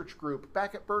science research group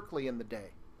back at Berkeley in the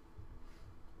day.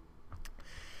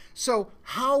 So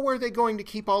how are they going to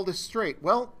keep all this straight?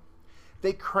 Well,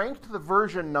 they cranked the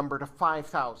version number to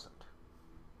 5,000.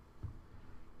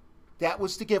 That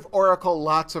was to give Oracle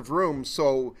lots of room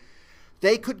so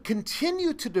they could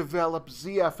continue to develop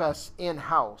ZFS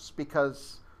in-house,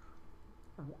 because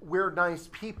we're nice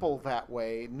people that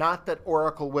way. Not that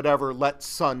Oracle would ever let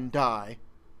Sun die.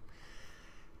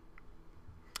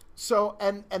 So,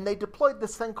 and they deployed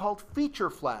this thing called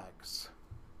feature flags.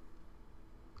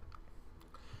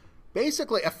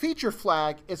 Basically, a feature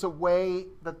flag is a way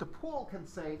that the pool can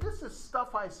say, this is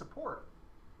stuff I support.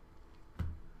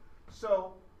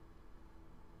 So,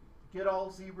 get all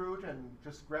zroot and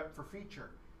just grep for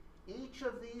feature. Each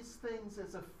of these things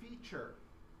is a feature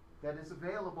that is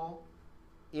available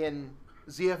in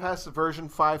ZFS version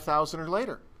 5000 or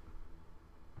later.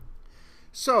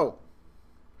 So,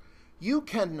 you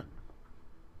can,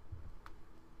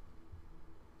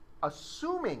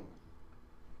 assuming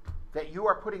that you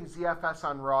are putting ZFS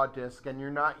on raw disk and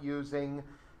you're not using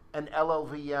an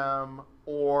LLVM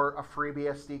or a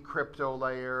FreeBSD crypto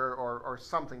layer or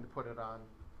something to put it on,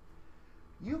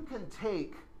 you can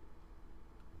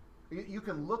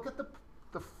look at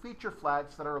the feature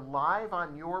flags that are live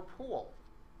on your pool,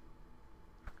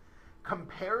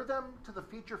 compare them to the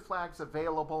feature flags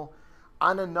available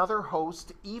on another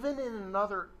host, even in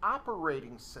another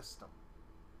operating system.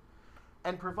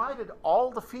 And provided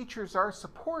all the features are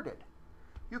supported,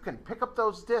 you can pick up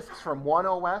those disks from one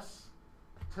OS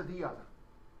to the other.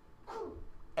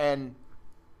 And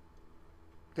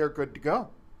they're good to go.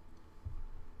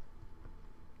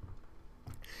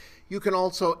 You can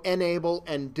also enable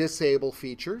and disable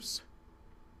features.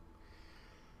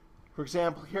 For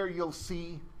example, here you'll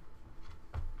see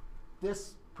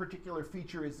this particular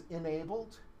feature is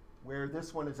enabled, where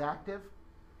this one is active.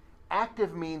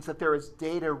 Active means that there is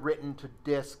data written to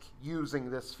disk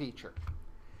using this feature.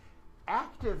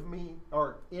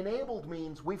 Enabled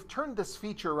means we've turned this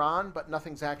feature on, but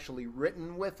nothing's actually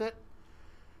written with it.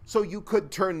 So you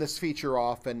could turn this feature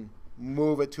off and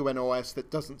move it to an OS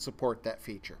that doesn't support that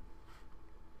feature.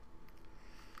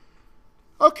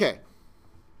 Okay.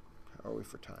 How are we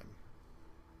for time?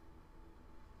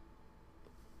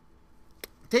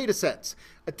 Data sets.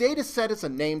 A data set is a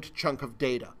named chunk of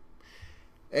data.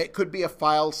 It could be a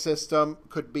file system,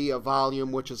 could be a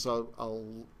volume, which is a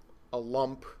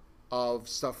lump of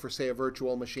stuff for, say, a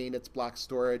virtual machine. It's block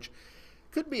storage.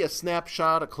 Could be a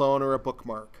snapshot, a clone, or a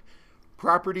bookmark.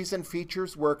 Properties and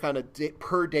features work on a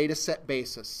per data set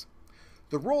basis.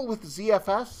 The rule with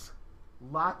ZFS,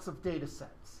 lots of data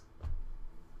sets.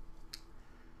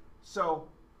 So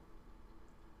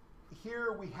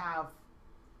here we have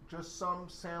just some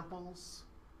samples.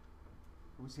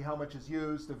 We see how much is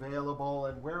used, available,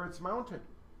 and where it's mounted.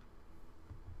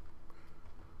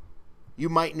 You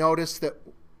might notice that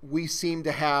we seem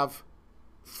to have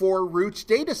 4 root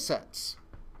data sets.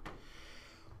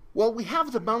 Well, we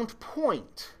have the mount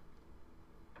point,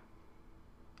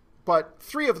 but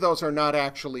 3 of those are not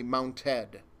actually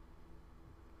mounted.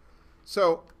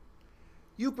 So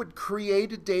you would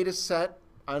create a data set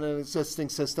on an existing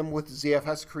system with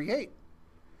ZFS create.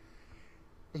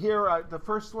 Here, the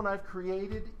first one I've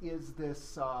created is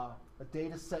this a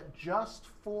data set just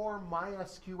for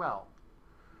MySQL.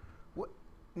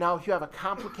 Now, if you have a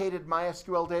complicated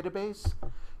MySQL database,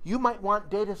 you might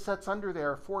want data sets under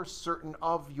there for certain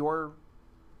of your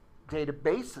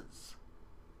databases.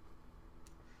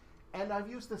 And I've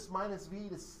used this -v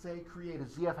to say create a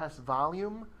ZFS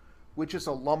volume, which is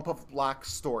a lump of block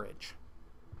storage.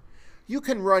 You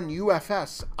can run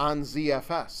UFS on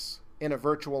ZFS in a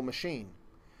virtual machine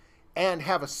and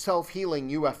have a self-healing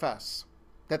UFS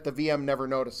that the VM never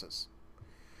notices.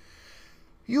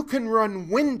 You can run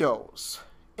Windows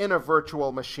in a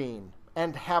virtual machine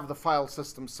and have the file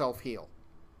system self-heal,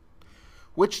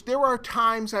 which there are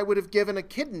times I would have given a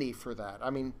kidney for that. I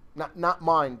mean, not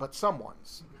mine, but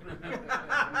someone's.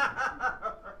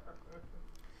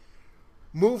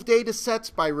 Move data sets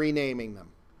by renaming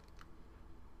them.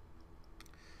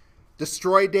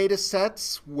 Destroy data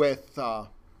sets with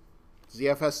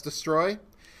ZFS destroy.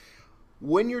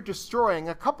 When you're destroying,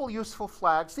 a couple useful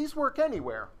flags. These work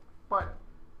anywhere, but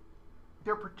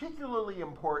they're particularly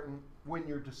important when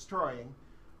you're destroying.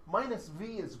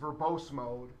 -v is verbose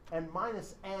mode, and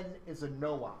 -n is a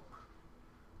no-op.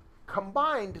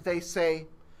 Combined, they say,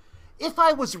 if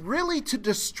I was really to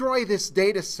destroy this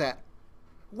data set,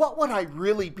 what would I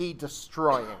really be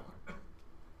destroying?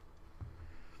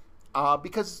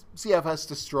 Because ZFS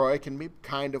destroy can be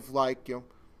kind of like,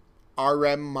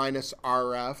 RM minus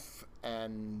RF,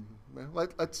 and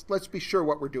let's be sure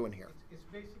what we're doing here. It's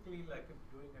basically like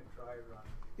doing a dry run.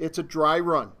 It's a dry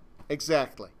run,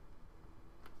 exactly.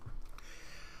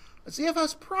 A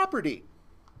ZFS property.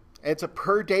 It's a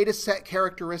per data set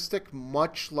characteristic,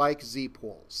 much like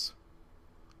zpools.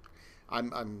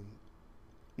 I'm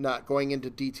not going into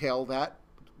detail that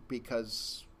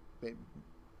because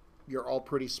you're all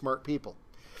pretty smart people.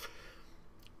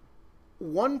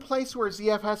 One place where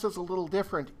ZFS is a little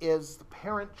different is the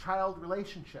parent-child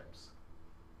relationships.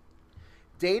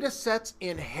 Data sets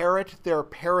inherit their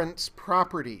parents'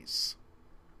 properties.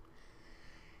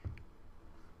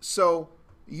 So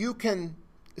you can,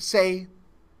 say,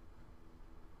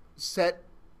 set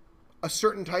a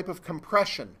certain type of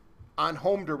compression on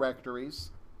home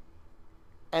directories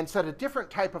and set a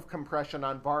different type of compression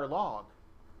on var log,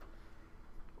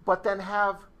 but then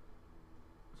have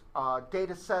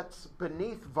data sets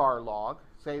beneath var log,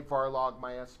 say var log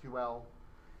MySQL,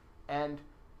 and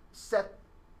set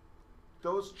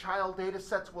those child data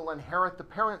sets will inherit the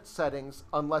parent settings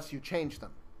unless you change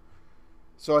them.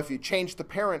 So if you change the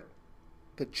parent,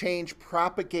 the change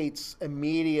propagates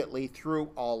immediately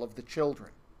through all of the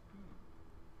children.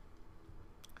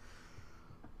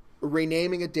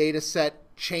 Renaming a data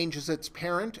set changes its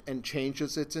parent and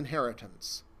changes its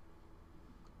inheritance.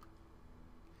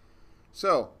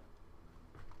 So,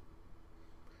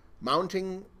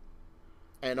 mounting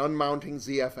and unmounting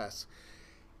ZFS.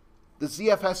 The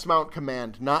ZFS mount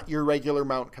command, not your regular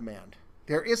mount command.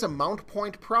 There is a mount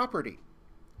point property.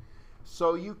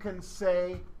 So you can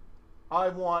say, I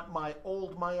want my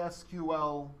old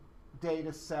MySQL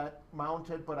data set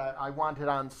mounted, but I want it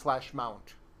on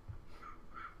 /mount.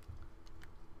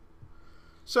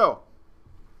 So,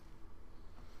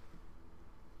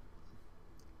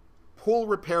 pool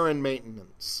repair and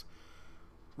maintenance.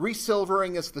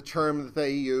 Resilvering is the term that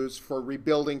they use for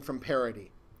rebuilding from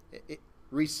parity.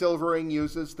 Resilvering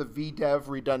uses the VDEV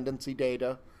redundancy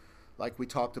data, like we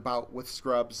talked about with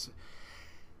scrubs.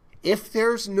 If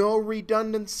there's no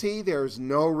redundancy, there's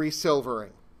no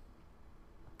resilvering.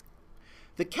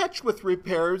 The catch with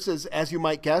repairs is, as you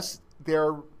might guess,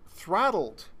 they're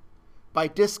throttled by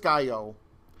disk I/O.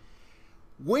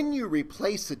 When you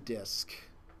replace a disk,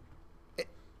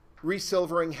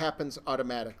 resilvering happens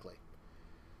automatically.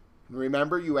 And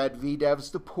remember, you add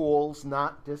VDEVs to pools,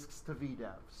 not disks to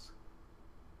VDEVs.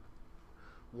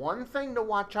 One thing to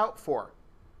watch out for,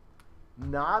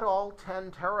 not all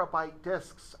 10 terabyte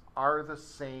disks are the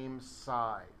same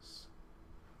size.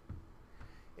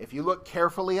 If you look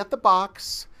carefully at the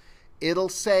box, it'll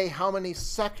say how many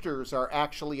sectors are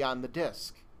actually on the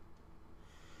disk.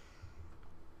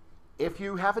 If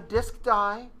you have a disk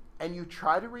die and you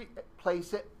try to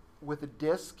replace it with a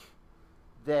disk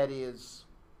that is,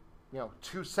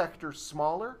 2 sectors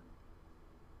smaller,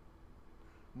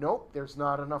 nope, there's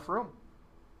not enough room.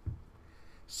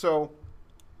 So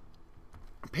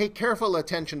pay careful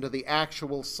attention to the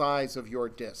actual size of your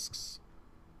disks.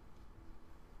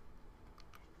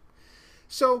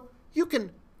 So you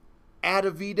can add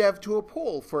a VDEV to a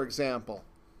pool, for example.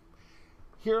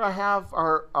 Here I have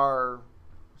our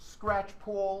scratch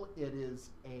pool. It is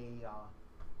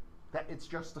it's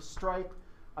just a stripe.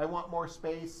 I want more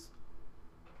space.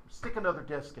 Stick another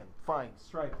disk in. Fine,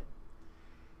 stripe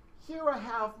it. Here I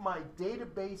have my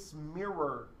database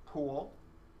mirror pool,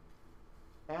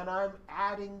 and I'm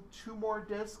adding 2 more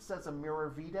disks as a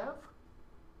mirror VDEV.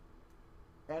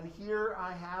 And here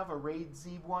I have a RAID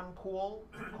Z1 pool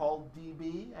called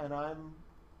DB, and I'm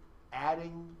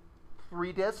adding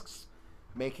 3 disks,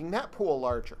 making that pool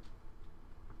larger.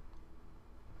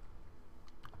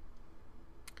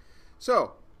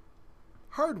 So,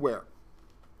 hardware.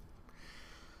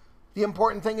 The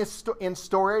important thing is in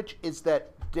storage is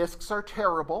that disks are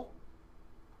terrible.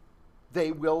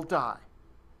 They will die.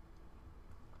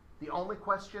 The only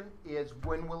question is,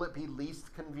 when will it be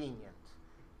least convenient?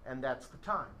 And that's the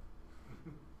time.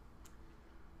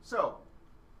 So,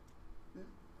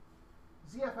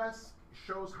 ZFS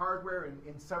shows hardware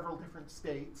in several different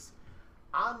states.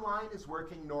 Online is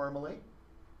working normally.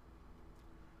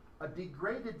 A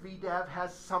degraded VDEV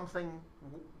has something,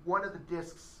 one of the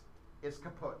disks is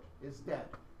kaput, is dead.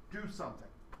 Do something.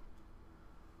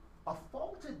 A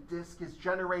faulted disk is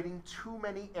generating too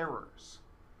many errors.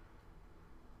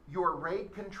 Your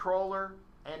RAID controller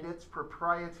and its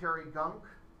proprietary gunk,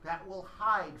 that will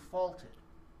hide faulted.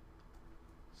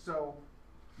 So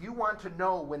you want to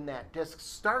know when that disk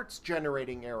starts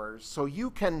generating errors so you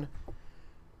can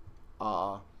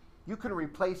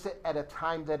replace it at a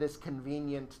time that is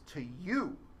convenient to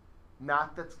you,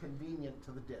 not that's convenient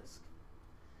to the disk.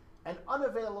 An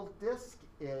unavailable disk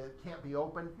can't be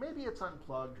opened. Maybe it's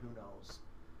unplugged, who knows.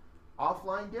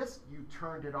 Offline disk, you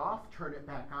turned it off, turn it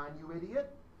back on, you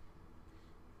idiot.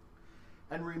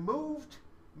 And removed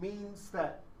means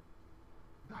that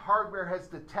the hardware has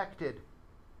detected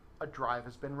a drive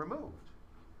has been removed.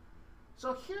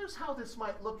 So here's how this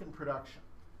might look in production.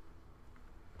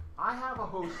 I have a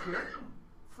host here,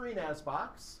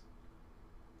 FreeNASbox.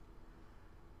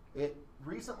 It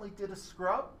recently did a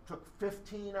scrub, took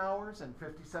 15 hours and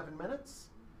 57 minutes.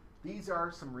 These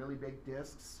are some really big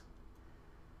disks.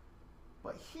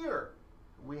 But here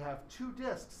we have 2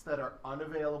 disks that are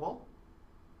unavailable.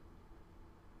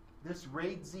 This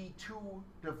RAID Z2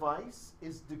 device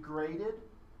is degraded,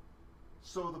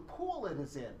 so the pool it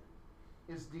is in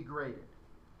is degraded.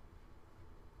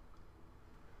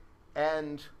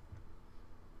 And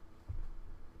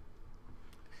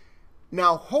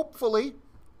now, hopefully,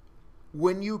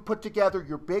 when you put together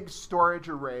your big storage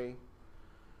array,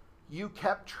 you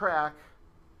kept track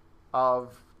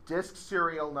of disk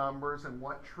serial numbers and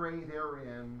what tray they're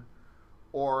in,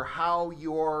 or how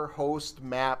your host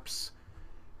maps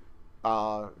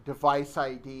device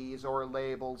IDs or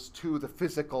labels to the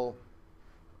physical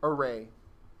array.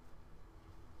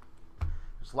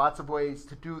 There's lots of ways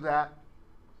to do that.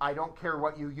 I don't care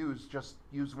what you use, just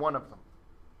use one of them.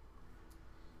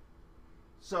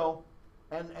 So,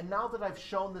 and now that I've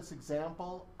shown this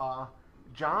example,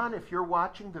 John, if you're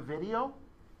watching the video,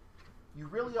 you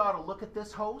really ought to look at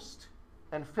this host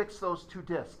and fix those 2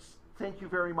 disks. Thank you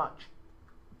very much.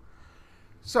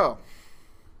 So,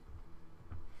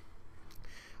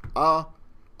 a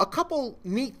couple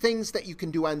neat things that you can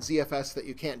do on ZFS that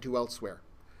you can't do elsewhere.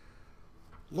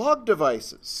 Log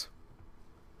devices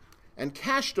and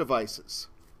cache devices.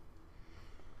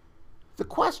 The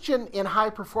question in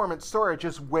high-performance storage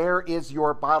is, where is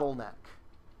your bottleneck?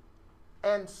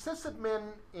 And sysadmin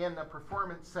in a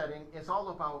performance setting is all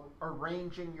about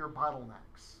arranging your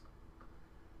bottlenecks.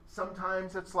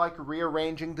 Sometimes it's like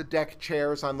rearranging the deck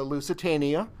chairs on the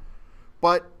Lusitania,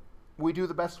 but we do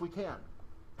the best we can.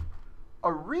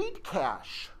 A read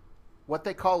cache, what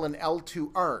they call an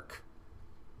L2 ARC,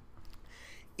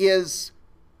 is,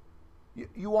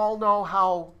 you all know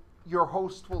how your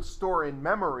host will store in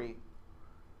memory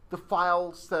the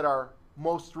files that are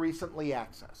most recently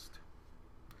accessed.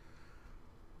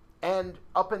 And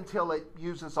up until it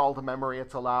uses all the memory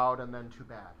it's allowed, and then too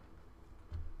bad.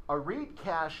 A read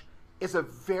cache is a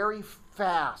very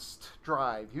fast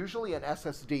drive, usually an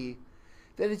SSD,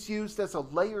 that is used as a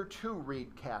layer 2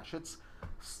 read cache. It's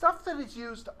stuff that is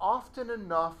used often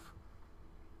enough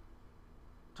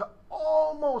to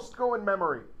almost go in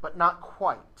memory, but not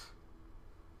quite.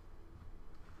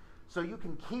 So you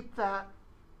can keep that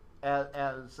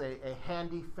as a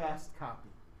handy fast copy.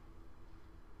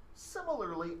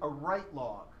 Similarly, a write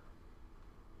log,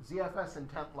 ZFS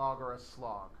intent log or a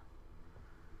slog.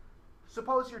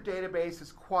 Suppose your database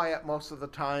is quiet most of the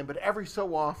time, but every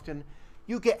so often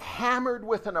you get hammered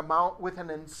with an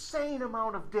insane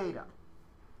amount of data.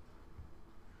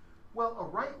 Well, a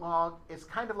write log is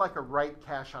kind of like a write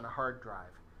cache on a hard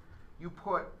drive. You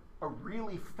put a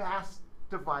really fast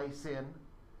device in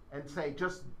and say,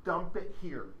 just dump it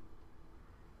here.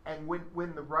 And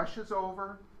when the rush is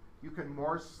over, you can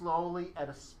more slowly, at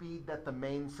a speed that the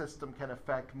main system can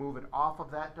affect, move it off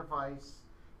of that device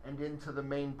and into the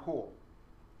main pool.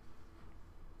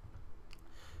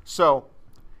 So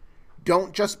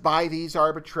don't just buy these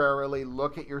arbitrarily.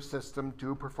 Look at your system,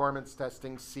 do performance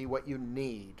testing, see what you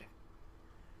need.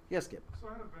 Yes, Gib? So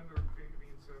I had a vendor who came to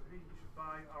me and said, hey, you should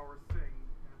buy our thing,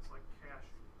 and it's like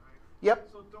caching, right? Yep.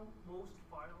 So don't most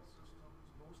file systems,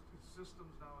 most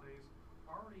systems nowadays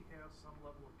already have some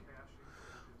level of caching to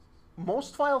disks?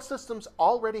 Most file systems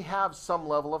already have some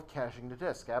level of caching to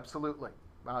disk, absolutely.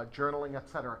 Journaling,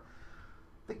 etc.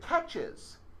 The catch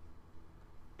is,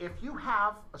 if you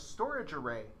have a storage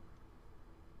array,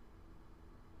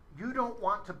 you don't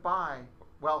want to buy,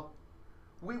 well,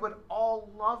 we would all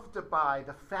love to buy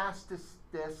the fastest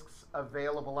disks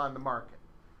available on the market.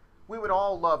 We would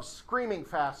all love screaming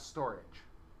fast storage.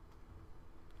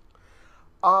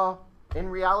 In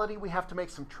reality, we have to make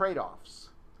some trade-offs.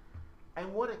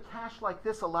 And what a cache like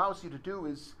this allows you to do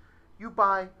is you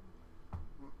buy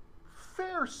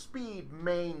fair speed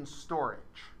main storage.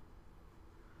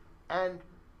 And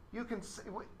you can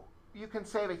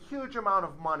save a huge amount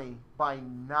of money by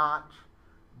not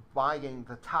buying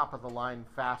the top of the line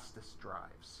fastest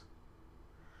drives.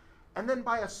 And then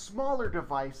buy a smaller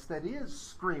device that is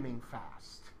screaming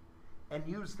fast and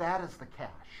use that as the cache.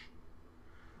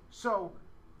 So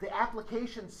the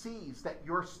application sees that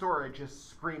your storage is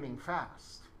screaming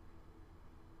fast,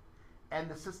 and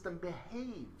the system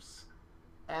behaves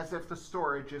as if the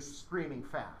storage is screaming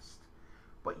fast,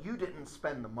 but you didn't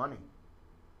spend the money.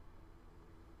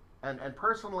 And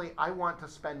personally, I want to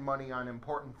spend money on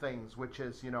important things, which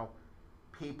is,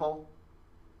 people,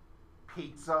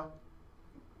 pizza,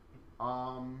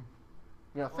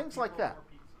 things like that.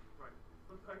 Right.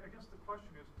 But I guess the question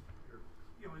is,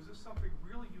 is this something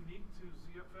really unique to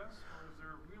ZFS, or is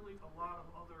there really a lot of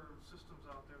other systems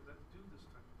out there that do this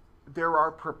type of thing? There are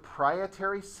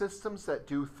proprietary systems that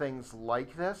do things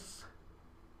like this.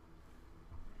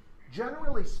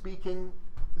 Generally speaking,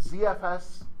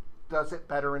 ZFS does it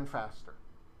better and faster.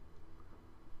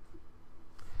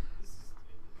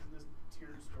 Isn't this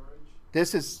tiered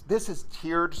storage? This is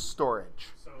tiered storage.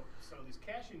 So these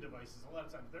caching devices, a lot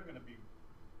of times they're going to be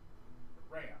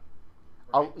RAM. Right?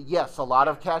 Oh, yes, a lot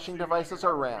of caching devices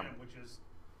are RAM. Which is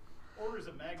orders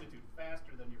of magnitude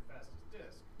faster than your fastest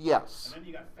disk. Yes. And then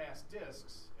you got fast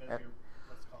disks as your,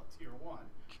 let's call it tier 1.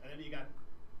 And then you got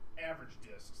average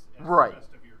disks as the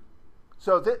rest of your...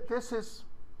 So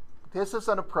this is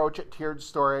an approach at tiered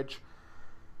storage.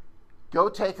 Go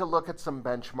take a look at some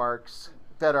benchmarks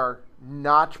that are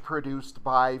not produced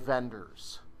by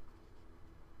vendors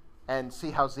and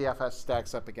see how ZFS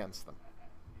stacks up against them.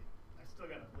 I still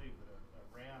got to believe that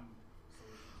a RAM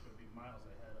solution is going to be miles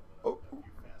ahead of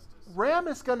your fastest. RAM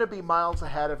is going to be miles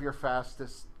ahead of your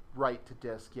fastest write to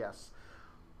disk, yes,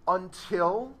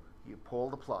 until you pull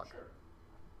the plug. Sure.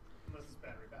 Unless it's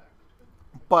battery back.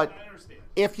 But I understand.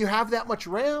 if you have that much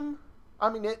RAM,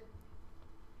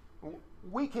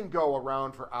 we can go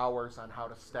around for hours on how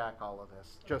to stack all of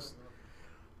this. Just,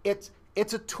 it's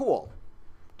a tool.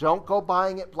 Don't go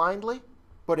buying it blindly,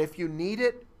 but if you need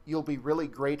it, you'll be really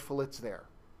grateful it's there.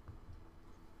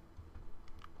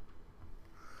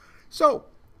 So,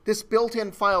 this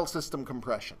built-in file system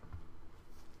compression.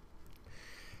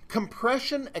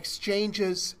 compression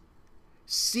exchanges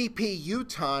CPU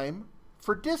time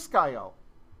for disk I/O.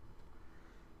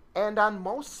 And on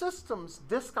most systems,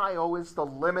 disk I/O is the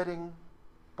limiting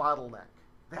bottleneck.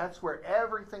 That's where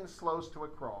everything slows to a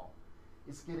crawl,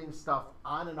 is getting stuff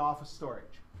on and off of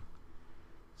storage.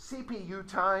 CPU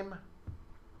time,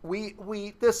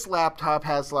 this laptop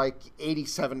has like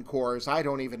 87 cores. I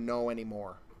don't even know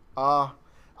anymore.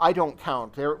 I don't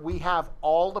count. We have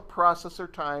all the processor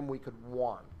time we could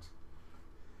want.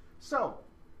 So,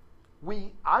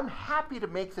 I'm happy to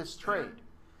make this trade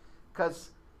because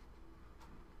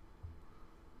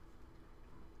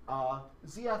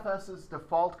ZFS's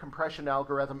default compression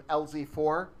algorithm,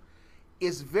 LZ4,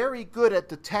 is very good at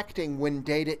detecting when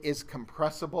data is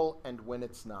compressible and when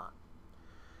it's not.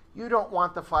 You don't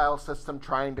want the file system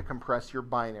trying to compress your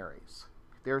binaries.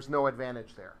 There's no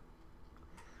advantage there.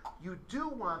 You do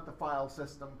want the file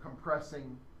system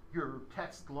compressing your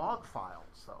text log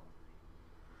files, though,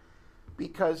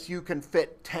 because you can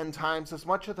fit 10 times as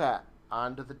much of that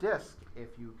onto the disk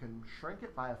if you can shrink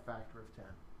it by a factor of 10.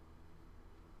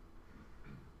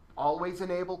 Always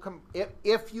enable,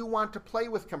 if you want to play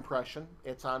with compression,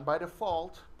 it's on by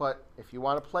default, but if you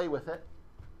want to play with it,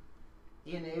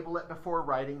 enable it before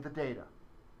writing the data.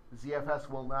 ZFS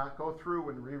will not go through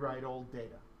and rewrite old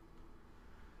data.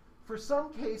 For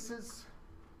some cases,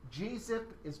 gzip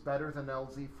is better than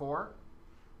LZ4.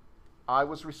 I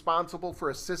was responsible for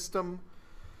a system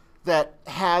that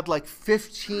had like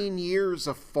 15 years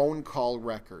of phone call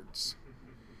records.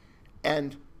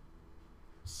 And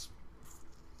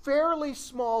fairly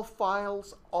small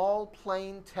files, all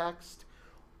plain text,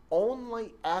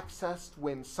 only accessed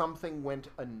when something went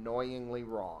annoyingly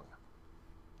wrong.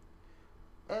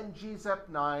 And gzip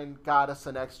 9 got us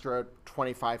an extra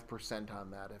 25%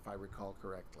 on that, if I recall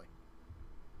correctly.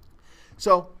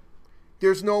 So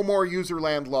there's no more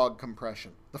userland log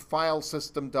compression. The file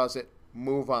system does it.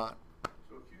 Move on.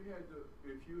 So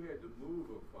if you had to move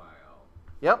a file,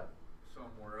 yep,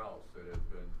 somewhere else that has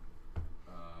been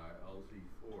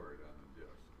LZ4'd on the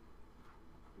disk,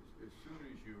 as soon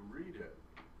as you read it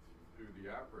through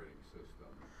the operating system,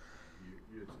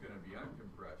 it's going to be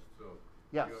uncompressed. So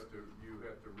yes, you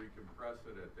have to recompress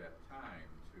it at that time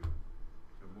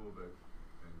to move it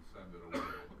and send it away.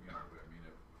 You know, I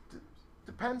mean,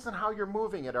 depends on how you're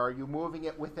moving it. Are you moving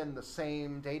it within the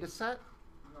same data set?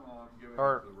 No, I'm giving it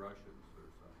to the Russians or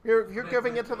something. You're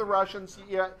giving it to the Russians.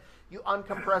 Yeah, you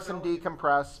uncompress and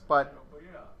decompress, but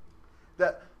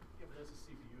the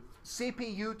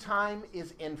CPU time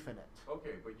is infinite.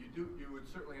 Okay, but you would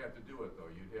certainly have to do it though.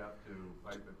 You'd have to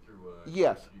pipe it through a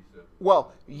yes. gzip.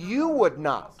 Well, you would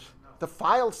not. The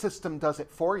file system does it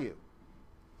for you.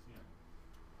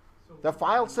 The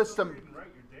file system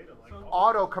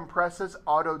auto compresses,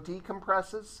 auto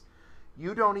decompresses.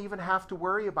 You don't even have to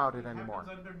worry about it anymore.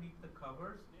 Happens underneath the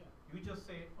covers. You just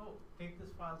say, oh, take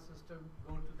this file system,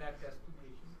 go to that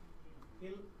destination.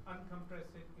 It'll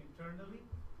uncompress it internally,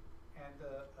 and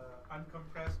the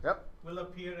uncompressed will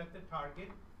appear at the target.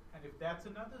 And if that's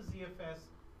another ZFS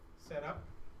setup,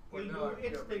 it'll do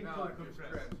its thing to compress. Just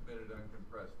transmitted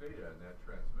uncompressed data, and that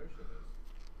transmission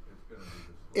is going to be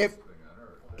the slowest thing on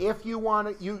earth. If you want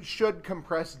it, you should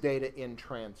compress data in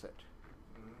transit.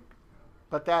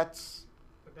 But that's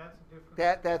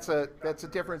a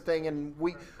different thing, and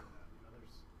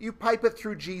you pipe it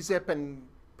through gzip and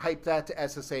pipe that to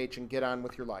SSH and get on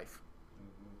with your life.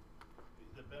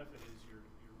 The benefit is you're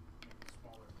making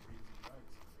smaller reads and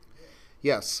writes.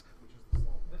 Yes.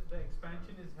 The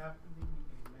expansion is happening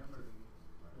in memory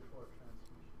before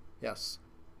transmission. Yes.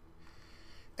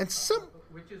 And some,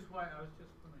 which is why I was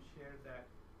just going to share that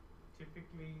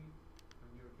typically when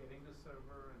you're getting a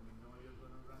server and you know you're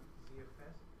going to run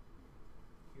ZFS,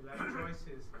 you'll have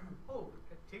choices. Oh,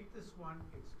 take this one,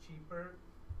 it's cheaper,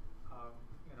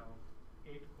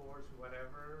 8 cores,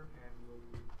 whatever, and we'll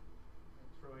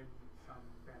throw in some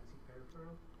fancy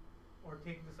peripheral. Or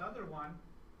take this other one,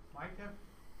 might have,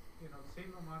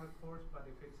 same amount of cores, but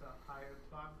if it's a higher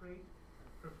clock rate, I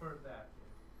prefer that.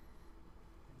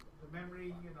 The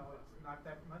memory, it's not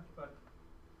that much, but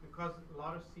because a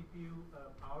lot of CPU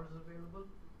power is available,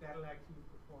 that'll actually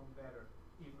perform better,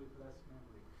 even with less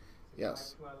memory. So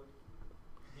yes. 12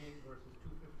 gig versus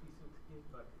 256 gig,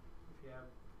 but if you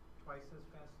have twice as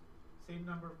fast, same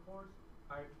number of cores,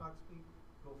 higher clock speed,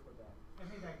 go for that.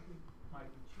 And it actually might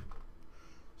be cheaper.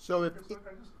 So if I just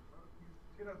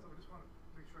want to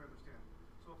make sure I understand.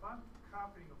 So if I'm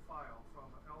copying a file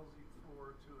from an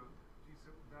LZ4 to a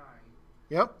gzip 9,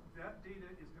 yep. that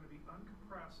data is going to be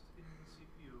uncompressed in the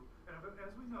CPU. And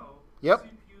as we know, yep.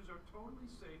 CPUs are totally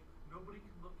safe. Nobody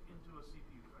can look into a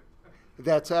CPU, right?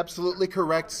 That's absolutely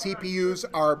correct. CPUs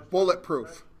are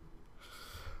bulletproof.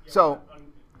 Yeah, So,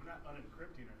 we're not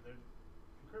unencrypting it.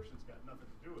 Encryption's got nothing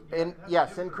to do with it.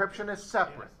 yes, encryption is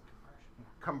separate.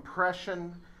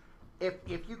 Compression, if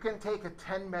you can take a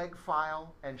 10 meg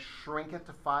file and shrink it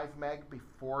to 5 meg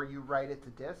before you write it to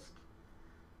disk,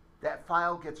 that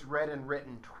file gets read and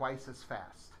written twice as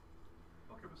fast.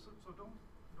 Okay, but so don't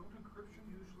encryption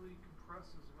usually compress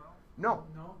as well? No,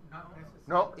 No, not necessarily.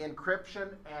 no,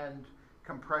 encryption and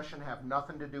compression have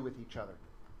nothing to do with each other.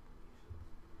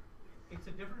 It's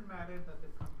a different matter that the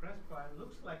compressed file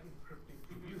looks like encrypted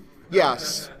to you.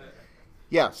 Yes,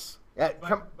 yes. But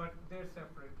they're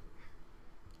separate.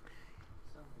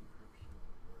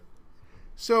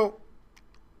 So,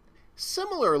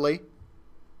 similarly,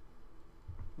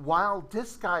 while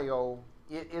disk I/O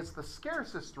is the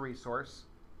scarcest resource,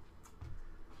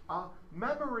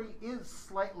 memory is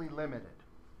slightly limited.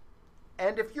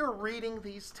 And if you're reading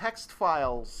these text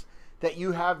files that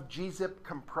you have gzip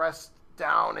compressed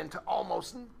down into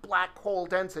almost black hole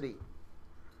density,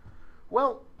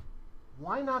 well,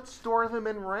 why not store them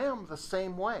in RAM the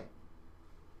same way?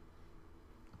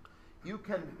 You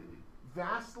can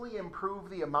vastly improve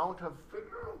the amount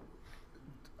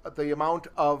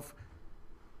of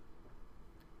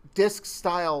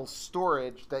disk-style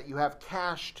storage that you have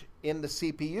cached in the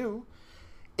CPU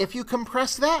if you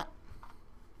compress that.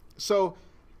 So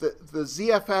the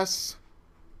ZFS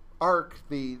ARC,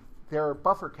 their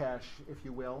buffer cache, if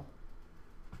you will,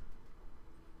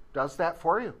 does that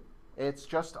for you. It's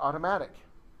just automatic.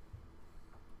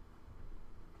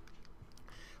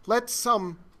 Let's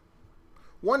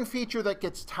one feature that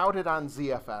gets touted on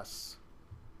ZFS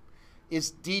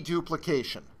is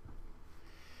deduplication,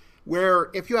 where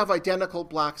if you have identical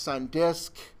blocks on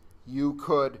disk, you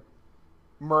could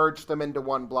merge them into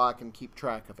one block and keep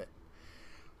track of it.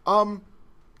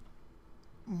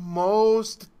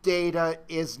 Most data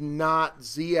is not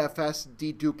ZFS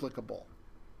deduplicable.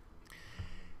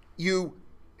 You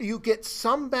get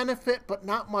some benefit, but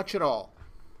not much at all.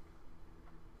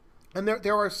 And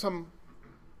there are some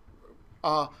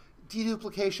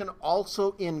deduplication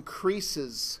also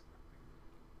increases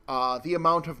the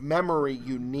amount of memory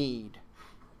you need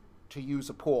to use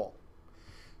a pool.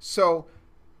 So,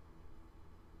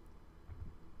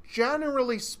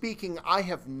 generally speaking, I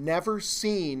have never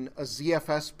seen a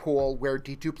ZFS pool where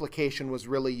deduplication was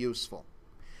really useful.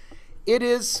 It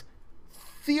is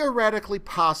theoretically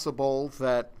possible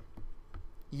that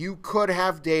you could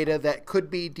have data that could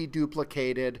be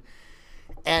deduplicated,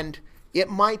 and it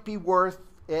might be worth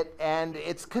it, and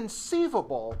it's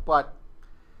conceivable, but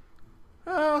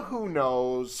who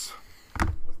knows?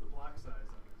 What's the block size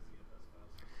on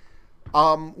the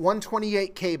ZFS files?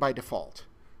 128K by default.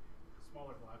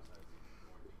 Smaller block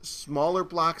sizes. Smaller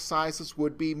block sizes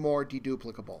would be more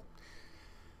deduplicable.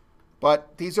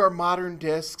 But these are modern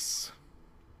disks.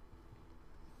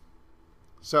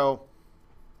 So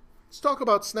let's talk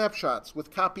about snapshots with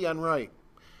copy on write.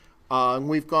 And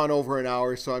we've gone over an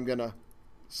hour, so I'm going to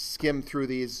skim through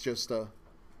these just a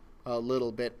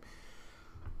little bit.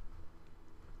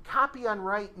 Copy on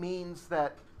write means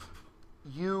that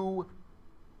you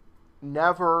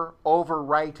never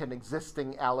overwrite an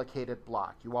existing allocated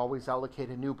block. You always allocate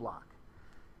a new block.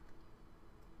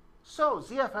 So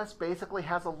ZFS basically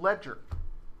has a ledger.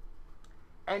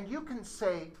 And you can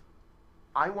say,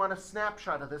 I want a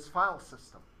snapshot of this file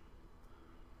system.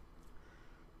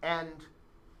 And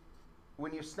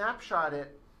when you snapshot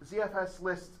it, ZFS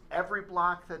lists every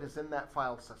block that is in that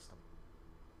file system.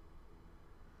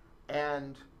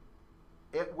 And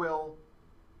it will,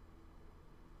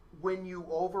 when you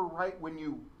overwrite, when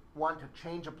you want to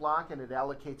change a block and it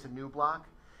allocates a new block,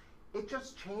 it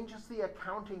just changes the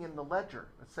accounting in the ledger.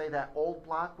 Let's say that old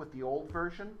block with the old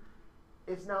version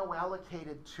is now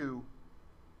allocated to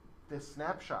this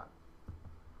snapshot.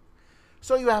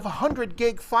 So you have a 100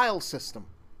 gig file system.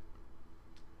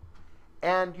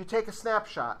 And you take a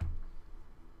snapshot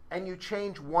and you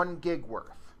change 1 gig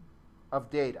worth of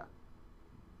data.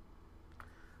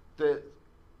 The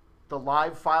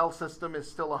live file system is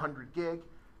still 100 gig.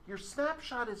 Your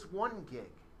snapshot is 1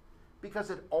 gig because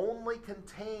it only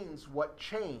contains what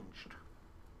changed.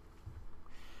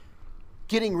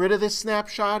 Getting rid of this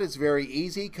snapshot is very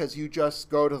easy because you just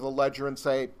go to the ledger and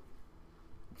say,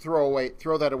 throw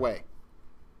that away.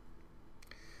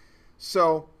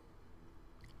 So,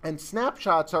 and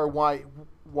snapshots are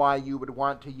why you would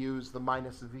want to use the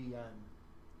 -VN.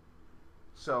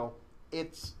 So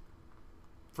it's,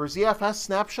 for ZFS,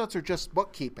 snapshots are just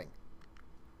bookkeeping.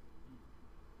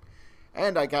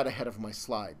 And I got ahead of my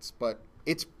slides, but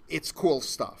it's cool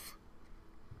stuff.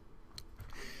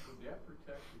 Would that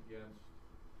protect against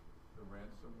the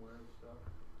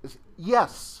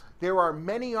Yes, there are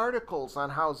many articles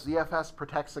on how ZFS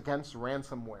protects against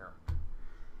ransomware.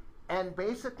 And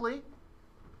basically,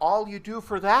 all you do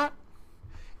for that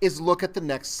is look at the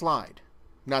next slide.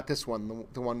 Not this one,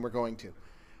 the one we're going to.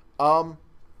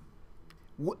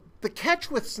 The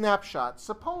catch with snapshots,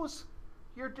 suppose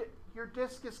your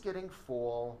disk is getting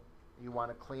full, you want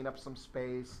to clean up some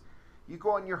space, you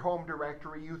go in your home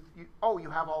directory, you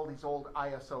have all these old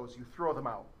ISOs, you throw them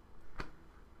out.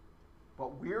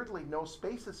 But weirdly, no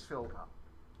space is filled up,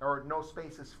 or no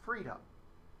space is freed up.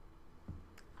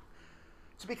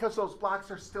 It's because those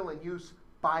blocks are still in use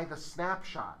by the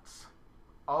snapshots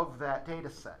of that data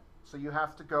set. So you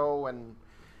have to go and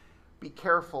be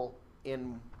careful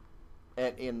in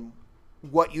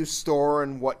what you store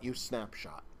and what you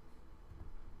snapshot.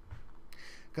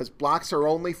 Because blocks are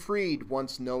only freed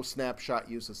once no snapshot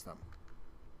uses them.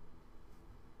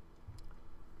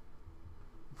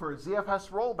 For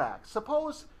ZFS rollback,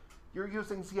 suppose you're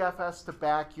using ZFS to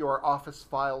back your Office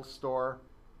file store,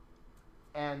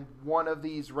 and one of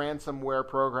these ransomware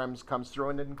programs comes through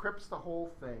and encrypts the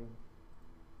whole thing.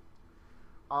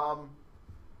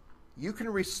 You can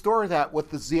restore that with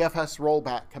the ZFS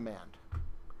rollback command.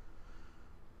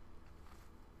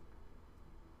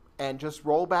 And just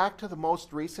roll back to the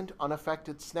most recent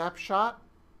unaffected snapshot,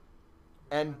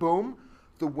 and boom,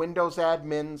 the Windows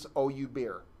admins owe you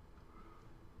beer.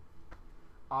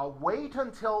 Wait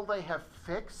until they have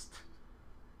fixed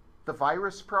the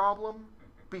virus problem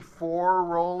before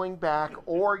rolling back,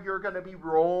 or you're going to be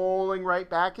rolling right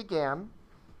back again.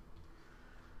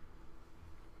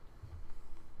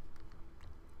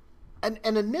 And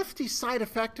a nifty side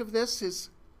effect of this is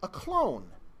a clone.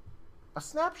 A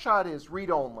snapshot is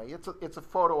read-only. It's a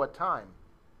photo at time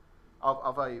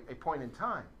of a point in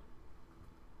time.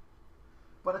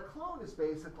 But a clone is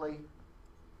basically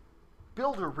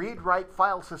build a read-write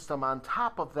file system on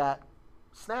top of that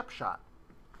snapshot.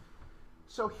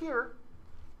 So here,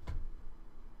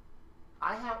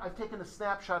 I've taken a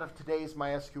snapshot of today's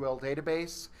MySQL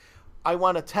database. I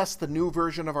want to test the new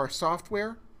version of our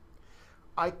software.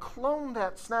 I clone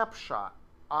that snapshot.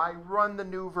 I run the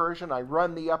new version. I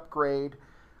run the upgrade.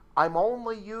 I'm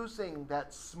only using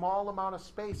that small amount of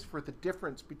space for the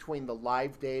difference between the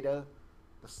live data,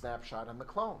 the snapshot, and the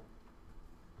clone.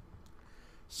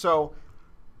 So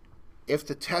if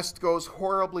the test goes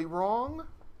horribly wrong,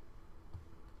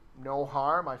 no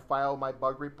harm. I file my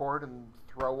bug report and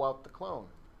throw out the clone.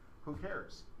 Who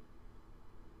cares?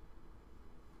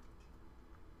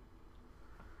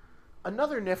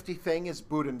 Another nifty thing is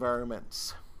boot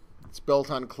environments. It's built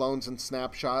on clones and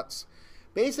snapshots.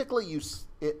 Basically,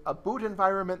 a boot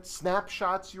environment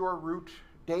snapshots your root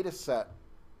data set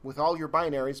with all your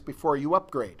binaries before you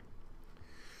upgrade.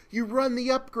 You run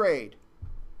the upgrade.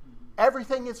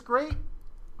 Everything is great,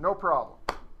 no problem.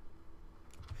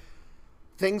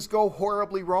 Things go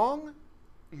horribly wrong,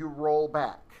 you roll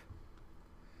back.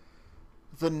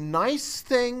 The nice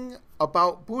thing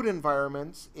about boot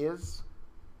environments is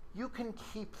you can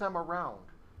keep them around.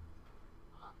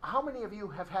 How many of you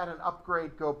have had an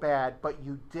upgrade go bad, but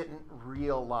you didn't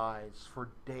realize for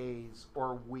days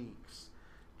or weeks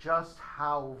just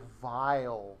how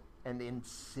vile and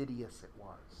insidious it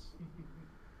was?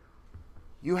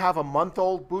 You have a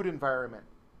month-old boot environment.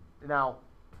 Now,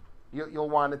 you'll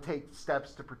want to take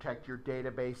steps to protect your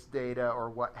database data or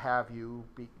what have you,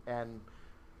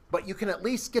 but you can at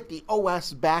least get the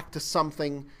OS back to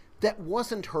something that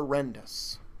wasn't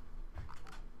horrendous.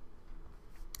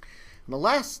 And the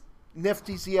last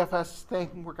nifty ZFS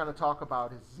thing we're going to talk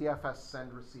about is ZFS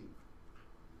send receive.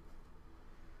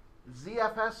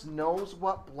 ZFS knows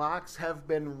what blocks have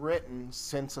been written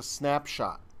since a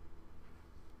snapshot.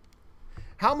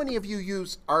 How many of you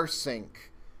use rsync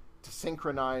to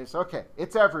synchronize? Okay,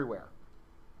 it's everywhere.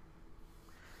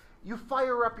 You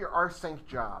fire up your rsync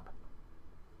job,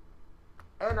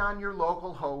 and on your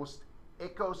local host,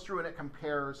 it goes through and it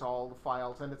compares all the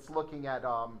files, and it's looking at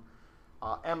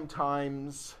M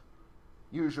times,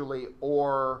 usually,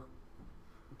 or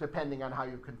depending on how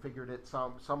you configured it,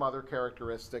 some other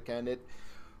characteristic, and it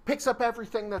picks up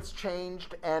everything that's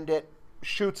changed, and it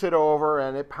shoots it over,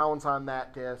 and it pounds on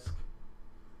that disk.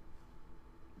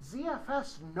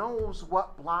 ZFS knows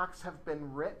what blocks have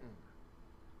been written.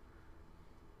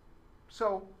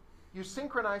 So you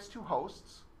synchronize two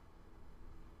hosts.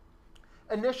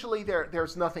 Initially,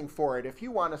 there's nothing for it. If you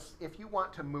want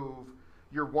to move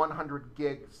your 100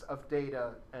 gigs of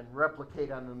data and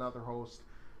replicate on another host,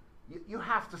 you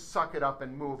have to suck it up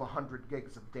and move 100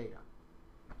 gigs of data.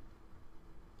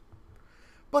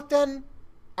 But then,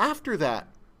 after that,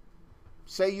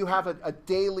 say you have a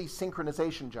daily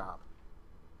synchronization job.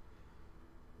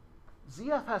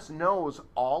 ZFS knows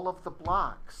all of the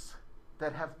blocks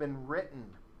that have been written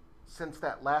since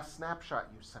that last snapshot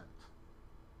you sent.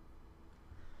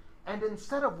 And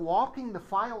instead of walking the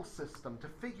file system to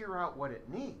figure out what it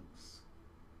needs,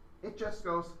 it just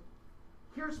goes,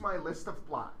 here's my list of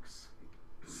blocks.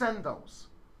 Send those.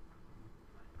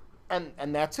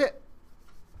 And that's it.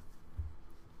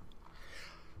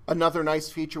 Another nice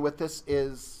feature with this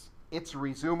is it's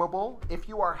resumable. If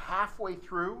you are halfway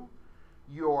through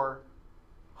your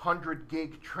 100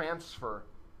 gig transfer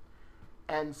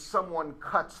and someone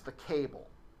cuts the cable,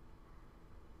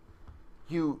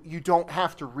 you don't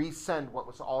have to resend what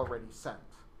was already sent.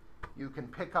 You can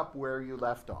pick up where you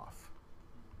left off.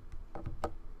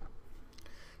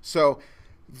 So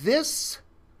this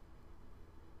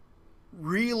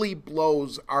really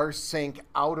blows rsync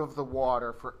out of the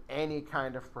water for any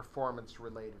kind of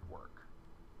performance-related work.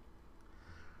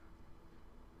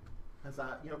 As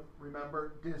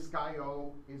remember, disk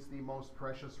I/O is the most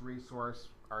precious resource.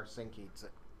 Rsync eats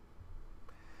it.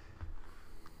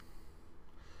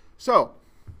 So,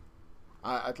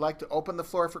 I'd like to open the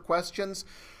floor for questions.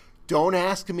 Don't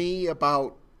ask me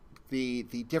about the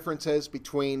differences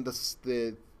between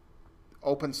the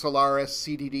Open Solaris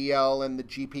CDDL and the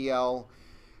GPL,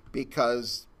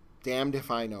 because damned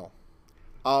if I know.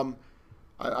 I'm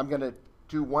going to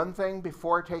do one thing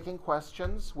before taking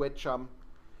questions, which,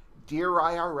 dear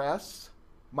IRS,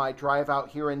 my drive out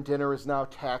here and dinner is now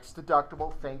tax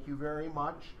deductible. Thank you very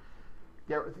much.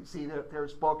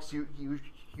 There's books.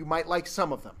 You might like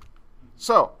some of them.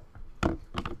 So,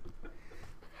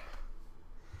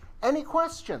 any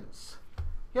questions?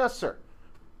 Yes, sir.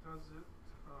 Does it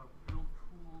build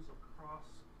tools across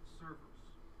servers,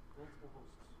 multiple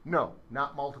hosts? No,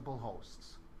 not multiple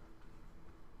hosts.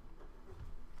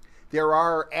 There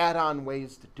are add-on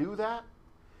ways to do that.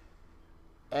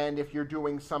 And if you're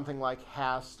doing something like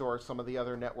HAST or some of the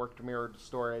other networked mirrored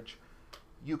storage,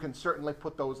 you can certainly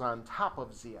put those on top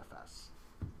of ZFS.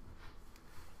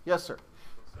 Yes, sir.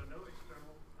 So no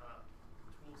external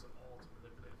tools at all to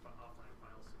manipulate an offline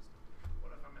file system.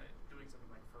 What if I'm doing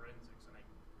something like forensics and I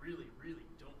really, really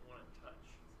don't want to touch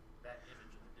that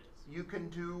image of the disk? You can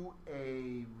do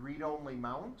a read-only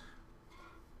mount.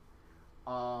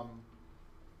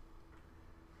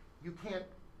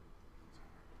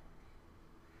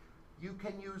 You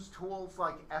can use tools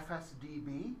like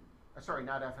FSDB. Sorry,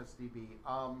 not FSDB.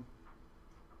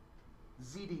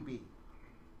 ZDB.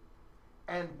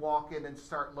 And walk in and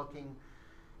start looking.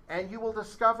 And you will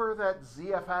discover that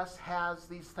ZFS has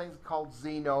these things called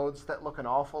Z nodes that look an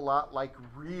awful lot like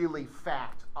really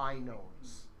fat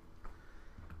inodes.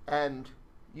 And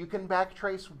you can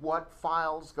backtrace what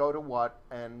files go to what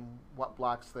and what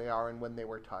blocks they are and when they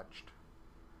were touched.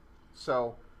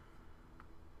 So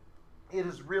it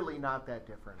is really not that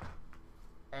different.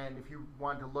 And if you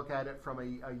want to look at it from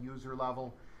a user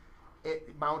level,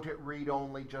 mount it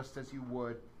read-only just as you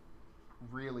would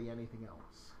really anything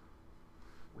else.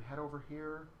 We head over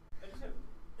here. I just have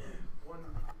one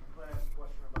last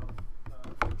question about,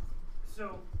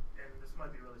 and this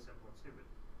might be really simple and stupid.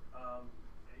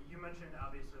 You mentioned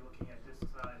obviously looking at disk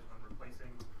size when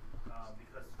replacing,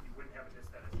 because you wouldn't have a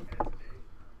disk that is as big.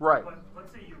 Right. But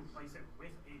let's say you replace it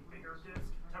with a bigger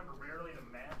disk temporarily to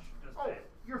match. Does Oh, that?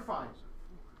 you're fine.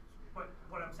 But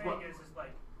what I'm saying is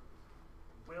like,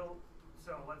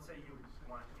 so let's say you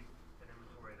want to keep an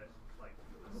inventory that's like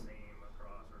the same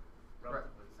across or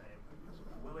relatively the same.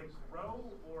 Will it grow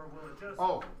or will it just?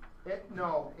 Oh,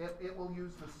 no, it will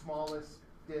use the smallest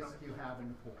disk you have in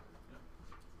the pool.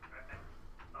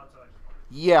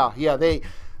 Yeah, they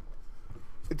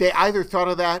either thought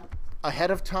of that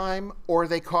ahead of time or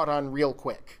they caught on real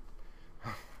quick.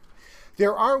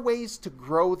 There are ways to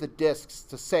grow the disks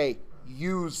to say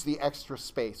use the extra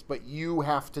space, but you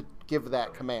have to give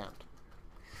that command.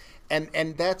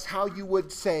 And that's how you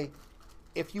would say,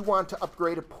 if you want to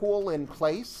upgrade a pool in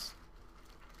place,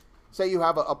 say you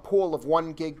have a pool of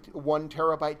 1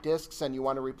 terabyte disks and you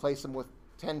want to replace them with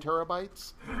 10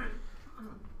 terabytes,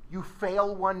 you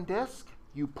fail one disk,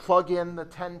 you plug in the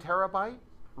 10 terabyte,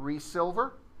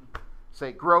 resilver,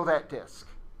 say grow that disk.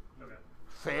 Okay.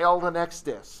 Fail the next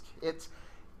disk. It's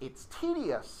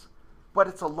tedious, but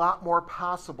it's a lot more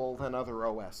possible than other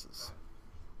OSs.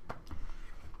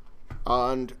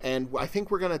 And I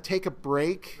think we're going to take a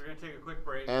break. We're going to take a quick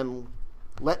break. And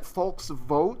let folks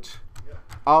vote.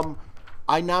 Yeah.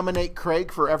 I nominate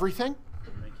Craig for everything.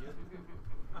 Thank you.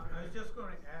 I was just going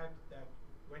to add that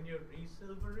when you're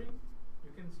resilvering,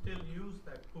 you can still use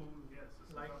that pool. Yes,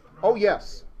 Like Oh,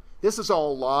 yes. This is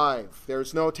all live.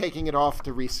 There's no taking it off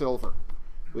to resilver.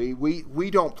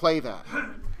 We don't play that.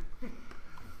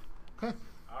 Okay.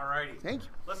 All All righty. Thank you.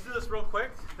 Let's do this real quick.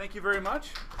 Thank you very much.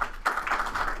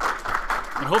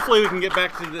 And hopefully we can get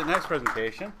back to the next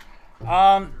presentation.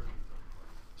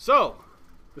 So,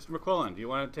 Mr. McQuillan, do you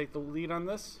want to take the lead on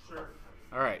this? Sure.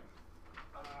 All right.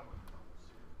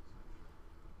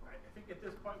 I think at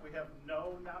this point we have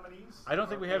no nominees. I don't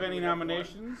think we have any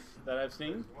nominations that I've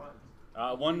seen.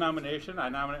 One nomination, I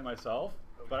nominate myself.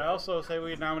 But I also say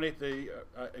we nominate the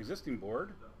existing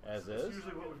board as That's is.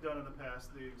 usually what we've done in the past.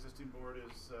 The existing board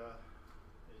is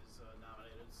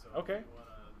nominated. So Okay. if you want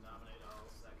to nominate, I'll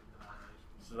second the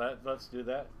nomination. So let's do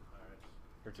that. All right.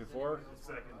 Heretofore.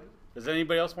 Second. Does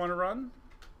anybody else want to run?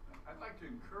 I'd like to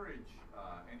encourage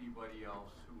anybody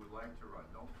else who would like to run.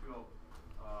 Don't feel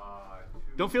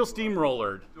Don't feel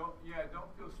steamrollered. Don't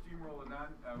feel steamrolled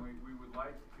on. We would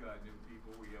like new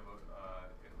people. We have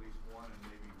at least one and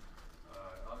maybe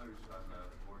others on the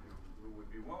board who would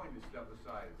be willing to step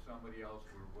aside if somebody else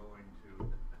were willing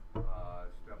to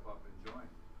step up and join.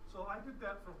 So I did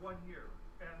that for 1 year,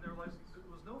 and there was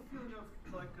no feeling of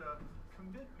like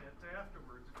commitment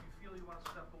afterwards if you feel you want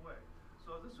to step away.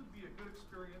 So this would be a good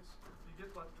experience. You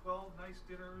get like 12 nice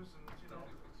dinners and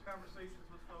conversations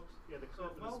with folks. Yeah, the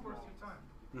so commitment well is worth small. your time.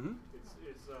 Mm-hmm.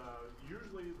 It's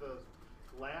usually the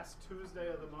last Tuesday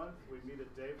of the month. We meet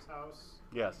at Dave's house.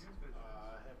 Yes.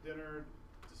 Have dinner,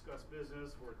 discuss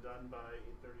business. We're done by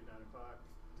 8:30, 9 o'clock,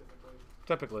 typically.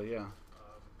 Typically, yeah.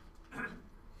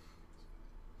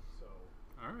 So.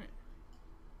 All right.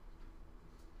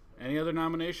 Any other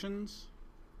nominations?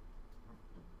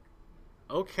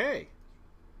 Okay.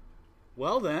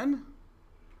 Well then.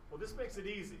 Well, this makes it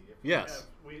easy. If Yes.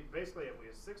 we have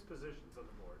 6 positions on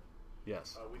the board.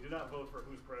 Yes. We do not vote for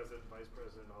who's president, vice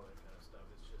president, all that kind of stuff.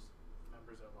 It's just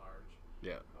members at large.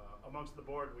 Yeah. Amongst the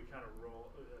board, we kind of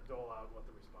dole out what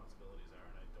the responsibilities are,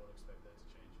 and I don't expect that to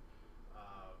change.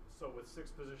 So with 6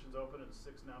 positions open and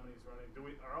 6 nominees running,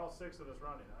 are all 6 of us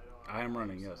running? I am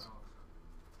running, yes.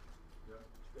 Yeah.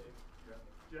 Dave? Yeah.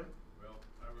 Jim? Well,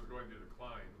 I was going to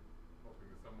decline, hoping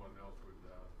that someone else would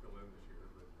fill in this year,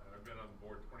 but I've been on the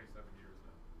board 27 years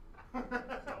now.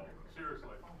 So,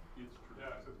 seriously. It's true.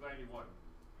 Yeah, since 91.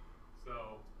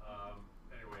 So,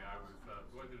 anyway, I was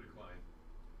going to decline.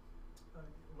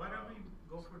 Why don't we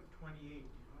go for 28?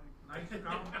 Nice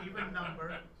round, even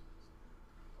number.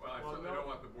 Well, I certainly don't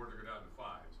want the board to go down to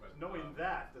 5. But, Knowing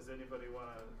that, does anybody want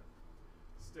to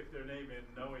stick their name in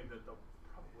knowing that they'll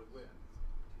probably win?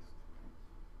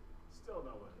 Still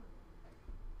no win.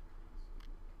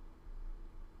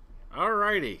 All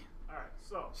righty. All right,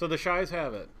 so. So the Shies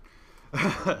have it.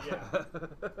 Yeah.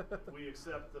 We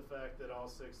accept the fact that all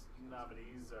 6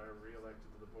 nominees are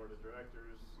re-elected to the board of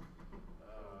directors.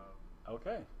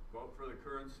 Okay. Vote for the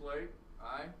current slate.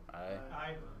 Aye.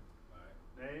 Aye.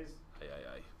 Nays?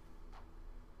 Aye.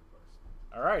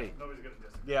 All righty. Nobody's going to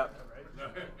disagree. Yeah. with that, right?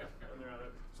 And they're on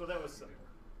it. So that was simple.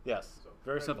 Yes. So,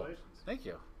 Very simple. congratulations. Thank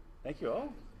you. Thank you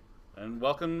all. And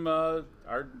welcome our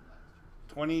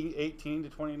 2018 to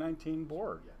 2019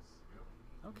 board. Yes.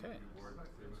 Okay.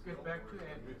 Let's get back to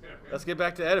Ed. Let's get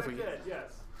back to Ed if we Ed,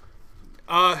 yes.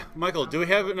 Michael, do we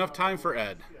have enough time for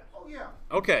Ed? Yeah. Oh, yeah.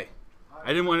 Okay. I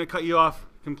didn't want to cut you off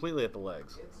completely at the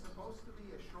legs. It's supposed to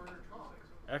be a shorter talk.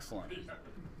 Excellent.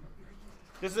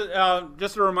 This is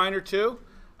just a reminder too.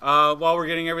 While we're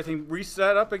getting everything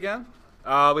reset up again,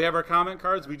 we have our comment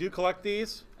cards. We do collect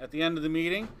these at the end of the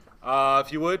meeting.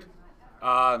 If you would,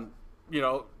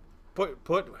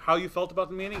 put how you felt about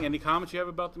the meeting, any comments you have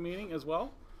about the meeting as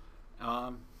well.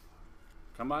 Come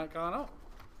back on up,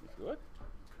 if you would.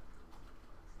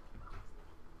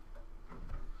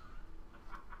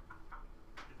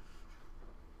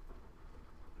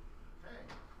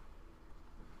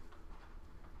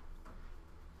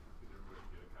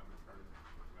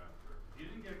 You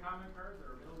didn't get a comment card?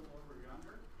 They're available over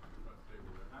yonder.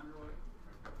 Yonder way.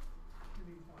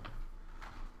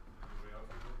 Anybody else?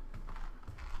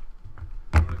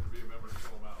 You don't have to be a member to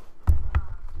fill them out.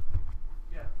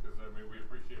 Yeah. Because, we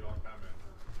appreciate all comments.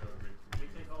 We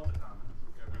take all the comments.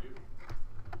 Yeah, we do.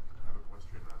 I have a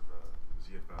question on the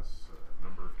ZFS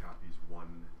number of copies, 1,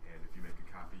 and if you make a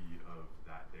copy of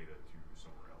that data to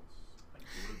somewhere else, like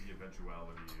what is the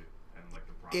eventuality and like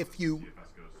the process If you- ZFS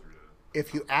goes through to?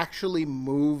 If you actually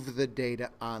move the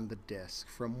data on the disk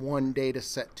from one data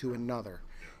set to another,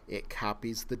 it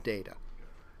copies the data.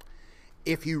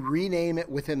 If you rename it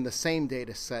within the same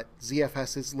data set,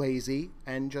 ZFS is lazy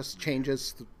and just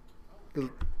changes the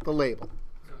label.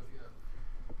 So if you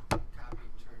have copy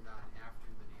turned on after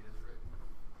the data is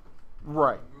written,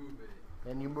 Right. move it,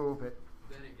 And you move it.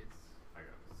 then it gets, I got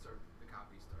it. the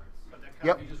copy starts. But that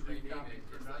Yep. copy You just rename copy it,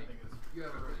 for it's nothing like, is- you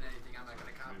haven't written anything, I'm not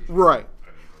going to copy it. Right.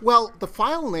 Well, the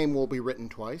file name will be written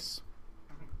twice.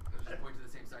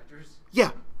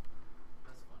 Yeah.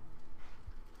 That's fun.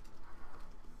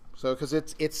 So, because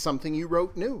it's something you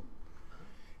wrote new.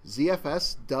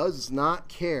 ZFS does not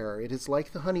care. It is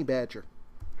like the honey badger.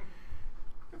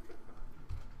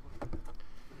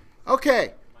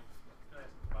 Okay. Mike, can I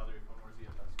bother you with one more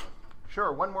ZFS question?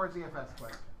 Sure, one more ZFS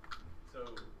question.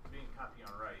 So, being copy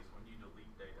on write, when you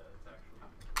delete data, it's actually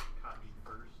copied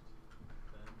first,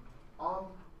 then?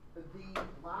 The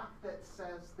block that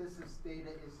says this is data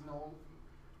is known,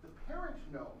 the parent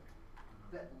node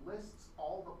that lists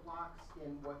all the blocks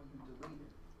in what you deleted,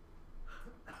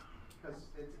 because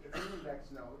it's an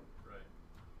index node. Right.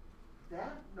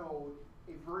 That node,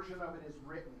 a version of it is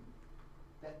written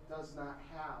that does not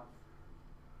have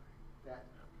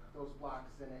those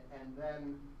blocks in it, and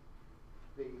then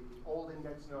the old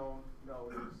index node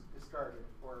is discarded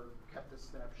or kept a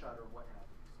snapshot or what have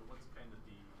you. So what's kind of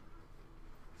the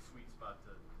sweet spot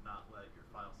to not let your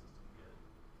file system get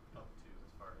up to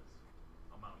as far as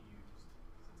amount used?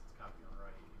 Since it's copy on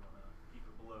write, you want to keep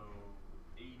it below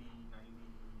 80, 90,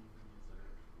 is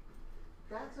there?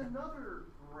 That's another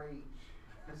great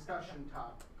discussion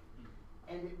topic.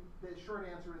 And the short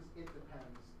answer is it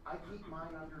depends. I keep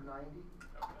mine under 90.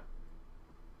 Okay.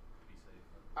 Be safe.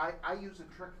 I use a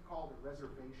trick called a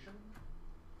reservation,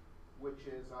 which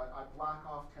is I block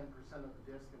off 10% of the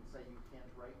disk and say you can't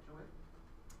write to it.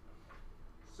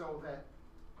 So that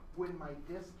when my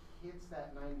disk hits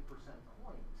that 90%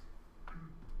 point,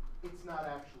 it's not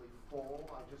actually full.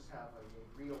 I just have a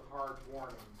real hard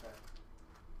warning that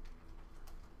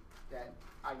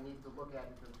I need to look at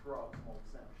it and throw out some old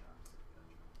snapshots.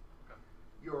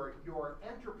 Your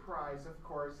enterprise, of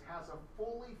course, has a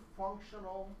fully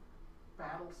functional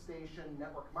battle station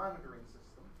network monitoring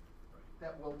system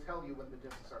that will tell you when the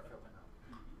disks are filling up.